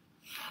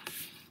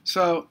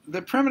 So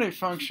the primitive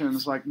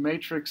functions like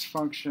matrix,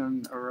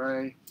 function,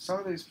 array, some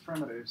of these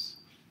primitives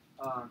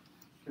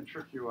can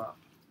trick you up,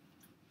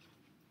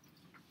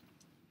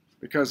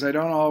 because they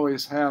don't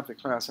always have the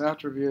class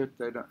attribute.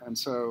 They don't, and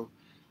so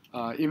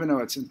even though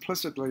it's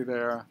implicitly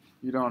there,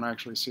 you don't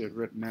actually see it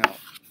written out.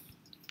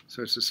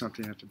 So it's just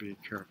something you have to be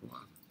careful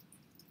of.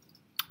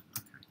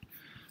 Okay.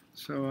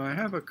 So I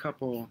have a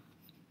couple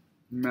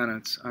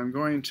minutes. I'm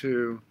going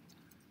to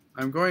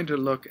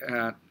look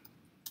at.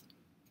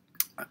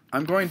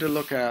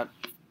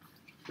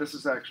 This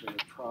is actually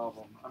a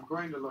problem. I'm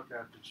going to look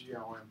at the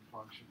GLM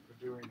function for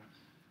doing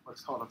what's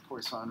called a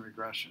Poisson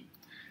regression.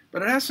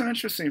 But it has some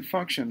interesting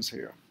functions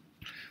here.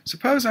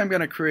 Suppose I'm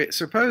going to create.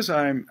 Suppose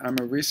I'm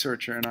a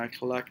researcher and I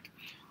collect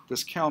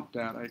this count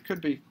data. It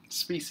could be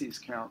species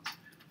counts.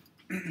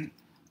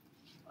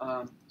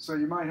 So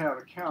you might have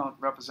a count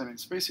representing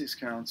species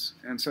counts,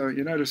 and so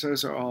you notice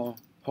those are all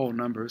whole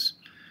numbers.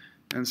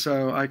 And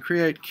so I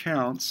create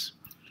counts,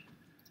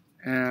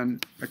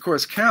 and of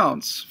course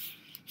counts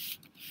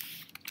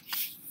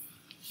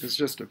is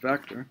just a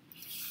vector.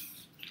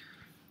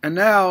 And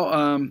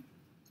now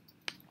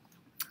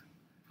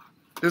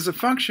there's a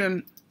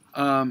function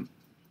called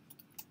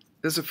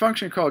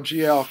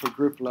GL for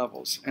group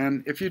levels,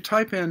 and if you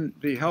type in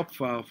the help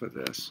file for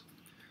this,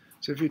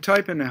 so if you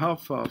type in the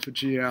help file for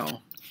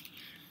GL,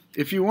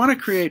 if you want to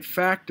create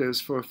factors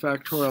for a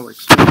factorial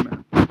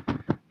experiment,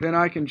 then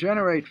I can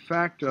generate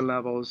factor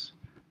levels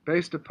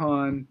based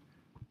upon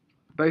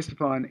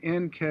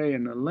nk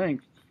and the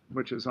length,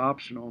 which is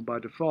optional. By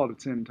default,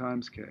 it's n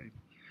times k,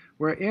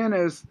 where n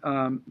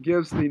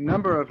gives the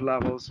number of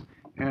levels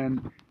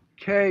and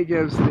k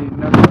gives the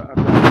number of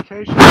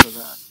applications of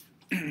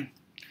that.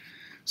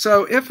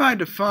 So if I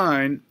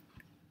define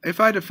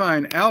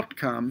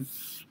outcome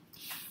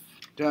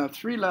to have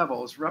 3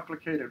 levels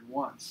replicated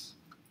once,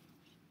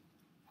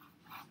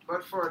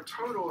 but for a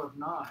total of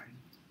 9,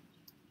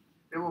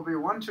 it will be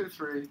 1, 2,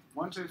 3,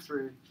 1, 2,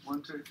 3,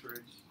 1, 2, 3.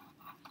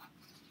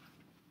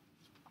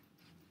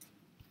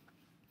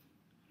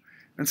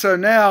 And so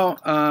now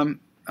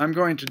I'm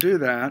going to do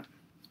that,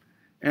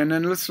 and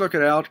then let's look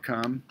at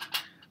outcome.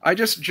 I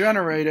just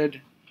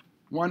generated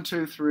 1,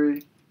 2,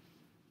 3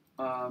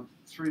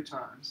 3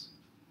 times.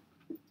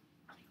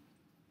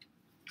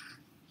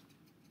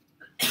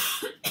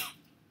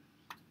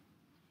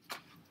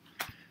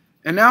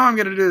 And now I'm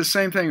going to do the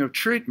same thing with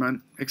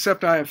treatment,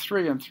 except I have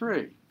 3 and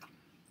 3.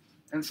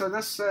 And so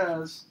this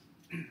says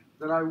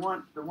that I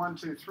want the 1,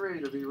 2,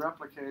 3 to be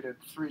replicated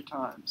 3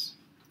 times.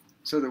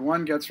 So the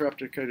 1 gets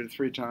replicated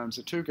 3 times,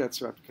 the 2 gets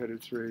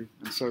replicated 3,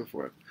 and so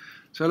forth.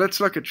 So let's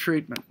look at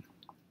treatment.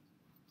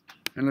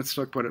 And let's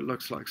look what it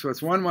looks like. So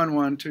it's 1, 1,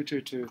 1, 2,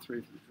 2, 2, 3,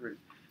 3, 3.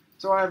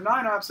 So I have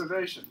 9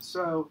 observations.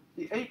 So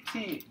the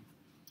 18,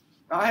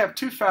 I have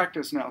 2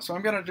 factors now. So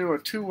I'm going to do a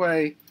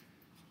two-way,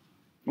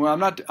 well,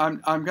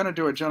 I'm going to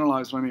do a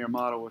generalized linear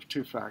model with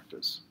 2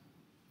 factors.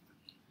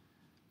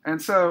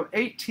 And so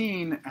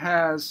 18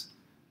 has,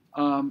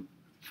 for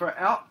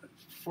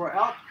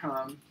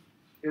outcome,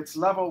 it's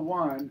level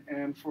 1,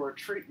 and for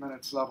treatment,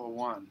 it's level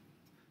 1.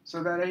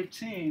 So that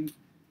 18,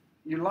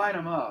 you line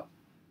them up.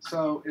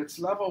 So it's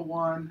level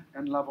 1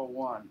 and level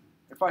 1.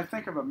 If I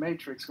think of a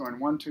matrix going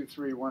 1, 2,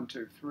 3, 1,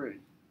 2, 3,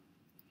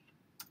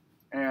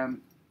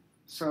 and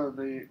so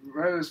the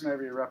rows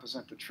maybe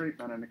represent the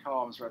treatment and the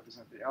columns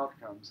represent the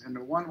outcomes. In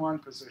the 1, 1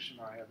 position,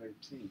 I have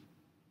 18.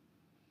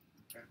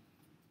 Okay.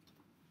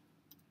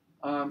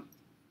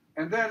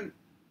 And then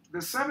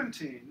the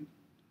 17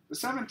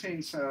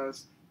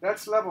 says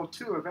that's level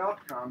 2 of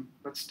outcome,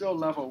 but still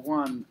level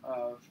 1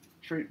 of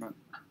treatment.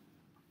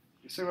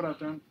 You see what I've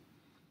done?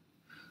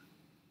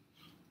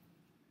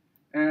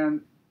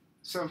 And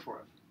so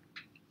forth.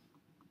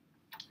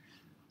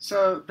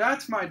 So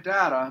that's my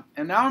data,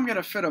 and now I'm going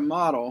to fit a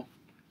model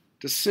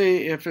to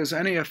see if there's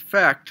any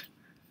effect.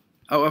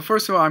 Oh, well,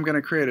 first of all, I'm going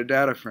to create a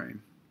data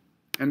frame,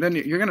 and then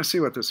you're going to see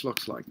what this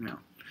looks like now.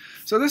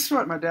 So this is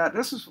what my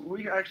data,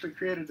 we actually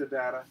created the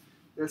data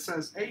that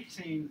says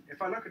 18, if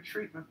I look at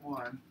treatment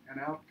 1 and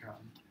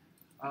outcome,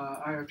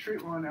 I have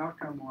treat 1,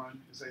 outcome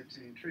 1 is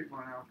 18, treat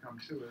 1, outcome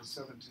 2 is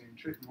 17,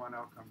 treatment 1,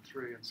 outcome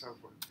 3, and so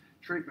forth.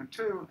 Treatment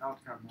 2,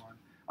 outcome 1.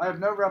 I have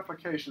no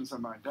replications of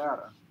my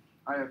data.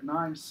 I have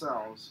 9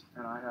 cells,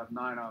 and I have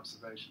 9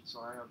 observations. So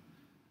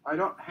I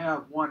don't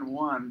have 1,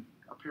 1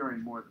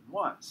 appearing more than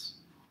once,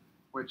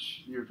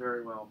 which you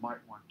very well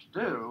might want to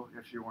do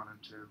if you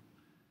wanted to.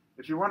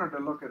 If you wanted to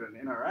look at an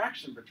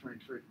interaction between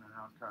treatment and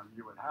outcome,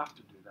 you would have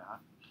to do that.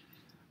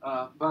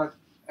 But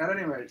at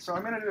any rate, so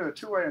I'm going to do a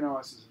two-way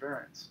analysis of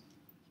variance.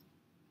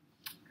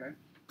 Okay?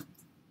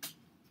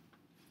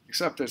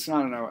 Except it's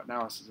not an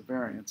analysis of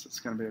variance. It's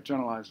going to be a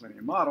generalized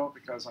linear model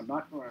because I'm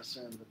not going to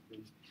assume that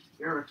the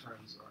error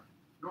terms are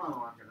normal.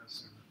 I'm going to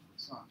assume that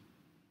it's not.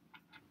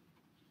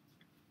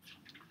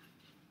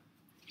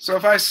 So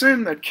if I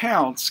assume that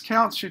counts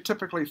you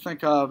typically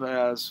think of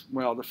as,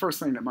 well, the first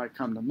thing that might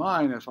come to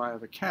mind if I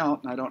have a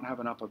count and I don't have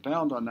an upper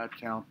bound on that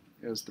count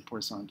is the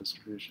Poisson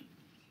distribution.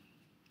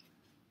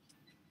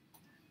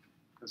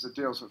 Because it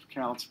deals with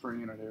counts per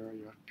unit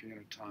area, per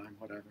unit time,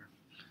 whatever.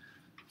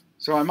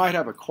 So I might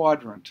have a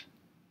quadrant,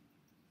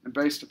 and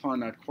based upon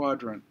that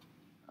quadrant,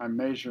 I'm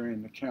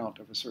measuring the count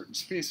of a certain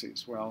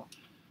species. Well,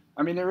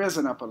 I mean, there is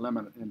an upper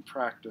limit in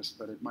practice,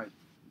 but it might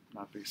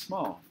not be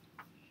small.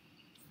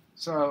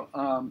 So,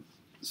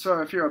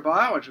 so if you're a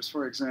biologist,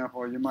 for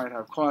example, you might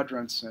have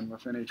quadrants, and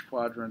within each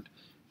quadrant,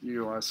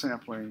 you are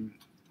sampling.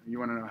 You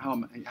want to know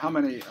how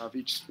many of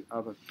each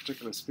of a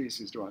particular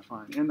species do I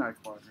find in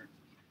that quadrant.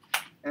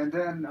 And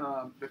then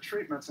the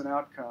treatments and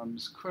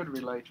outcomes could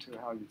relate to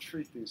how you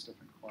treat these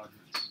different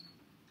quadrants.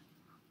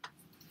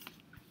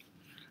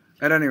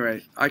 At any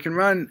rate, I can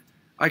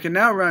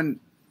now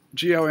run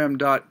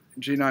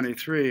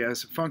GOM.G93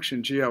 as a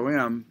function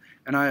GOM,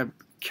 and I have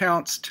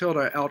counts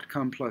tilde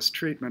outcome plus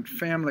treatment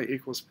family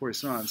equals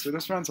Poisson. So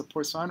this runs a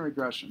Poisson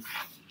regression.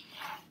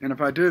 And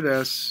if I do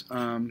this,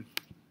 I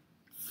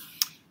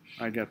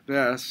get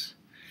this.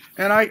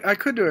 And I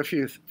could do a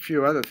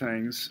few other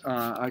things.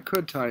 I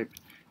could type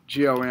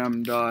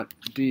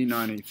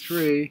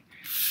GOM.D93,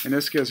 and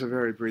this gives a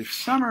very brief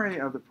summary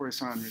of the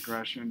Poisson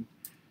regression.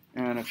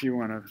 And if you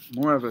want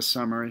more of a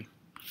summary,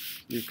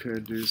 you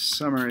could do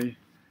summary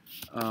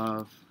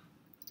of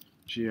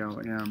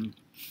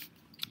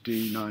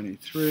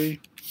GOM.D93,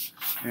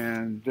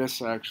 and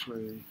this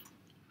actually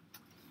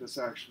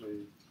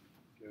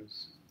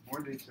gives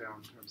more detail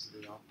in terms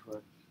of the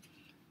output.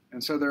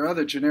 And so there are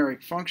other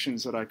generic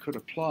functions that I could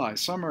apply.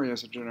 Summary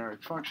is a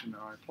generic function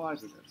that I apply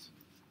to this.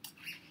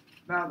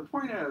 Now the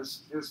point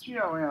is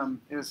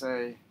GOM is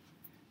a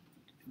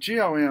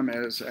generic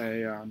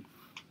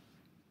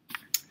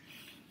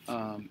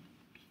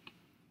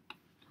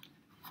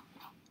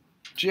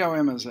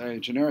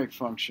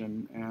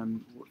function,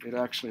 and it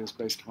actually is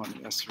based upon the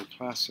S3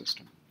 class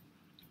system.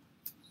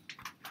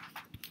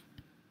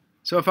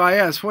 So if I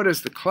ask what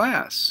is the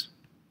class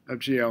of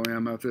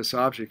GOM of this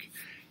object,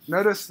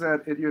 notice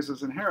that it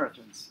uses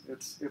inheritance.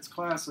 It's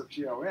class of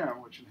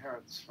GOM, which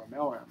inherits from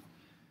LM.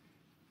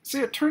 See,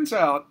 it turns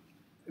out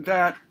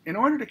that in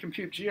order to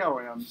compute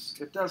GOMs,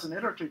 it does an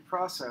iterative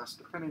process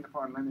depending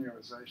upon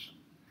linearization.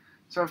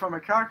 So from a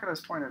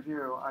calculus point of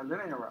view, I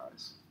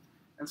linearize.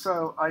 And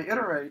so I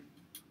iterate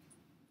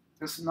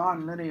this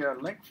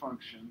nonlinear link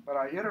function, but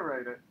I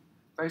iterate it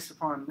based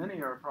upon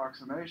linear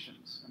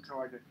approximations until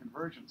I get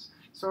convergence.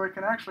 So it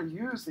can actually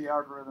use the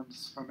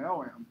algorithms from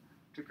LM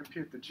to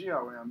compute the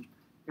GOM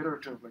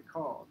iteratively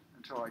called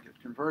until I get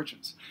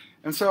convergence.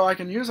 And so I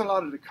can use a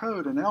lot of the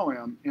code in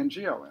LM in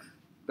GOM.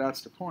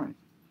 That's the point.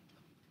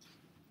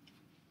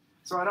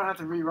 So I don't have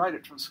to rewrite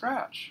it from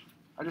scratch.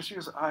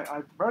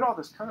 I wrote all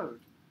this code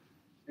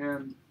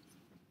in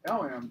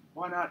LM.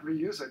 Why not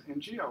reuse it in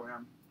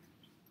GOM?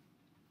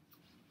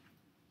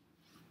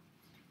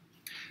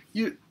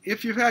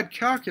 If you've had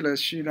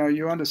calculus,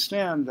 you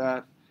understand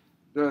that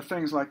there are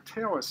things like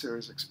Taylor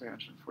series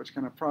expansions, which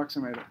can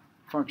approximate a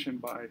function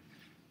by,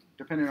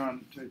 depending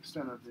on the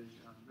extent of the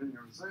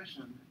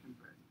linearization, it can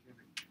be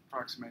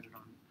approximated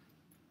on,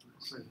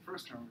 say, the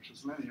first term, which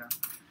is linear,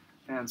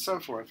 and so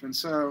forth. And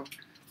so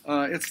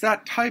it's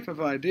that type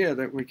of idea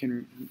that we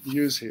can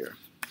use here.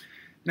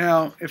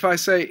 Now, if I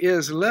say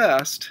is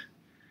list,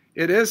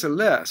 it is a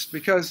list,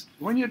 because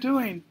when you're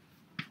doing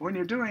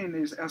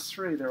these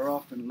S3, they're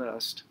often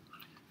list.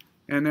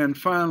 And then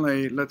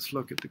finally, let's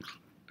look at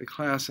the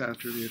class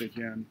attribute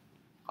again.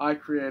 I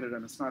created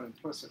them. It's not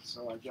implicit,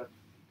 so I get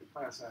the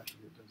class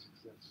attribute does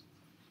exist.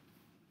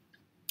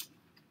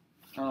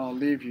 I'll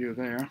leave you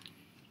there.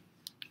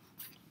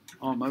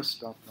 Almost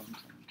stopped on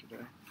time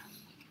today.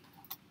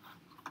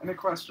 Any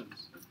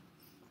questions?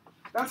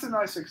 That's a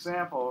nice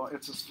example.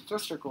 It's a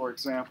statistical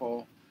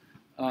example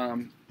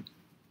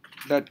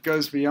that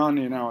goes beyond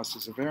the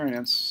analysis of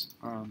variance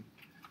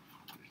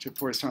to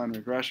Poisson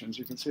regressions.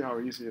 You can see how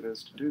easy it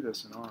is to do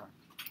this in R.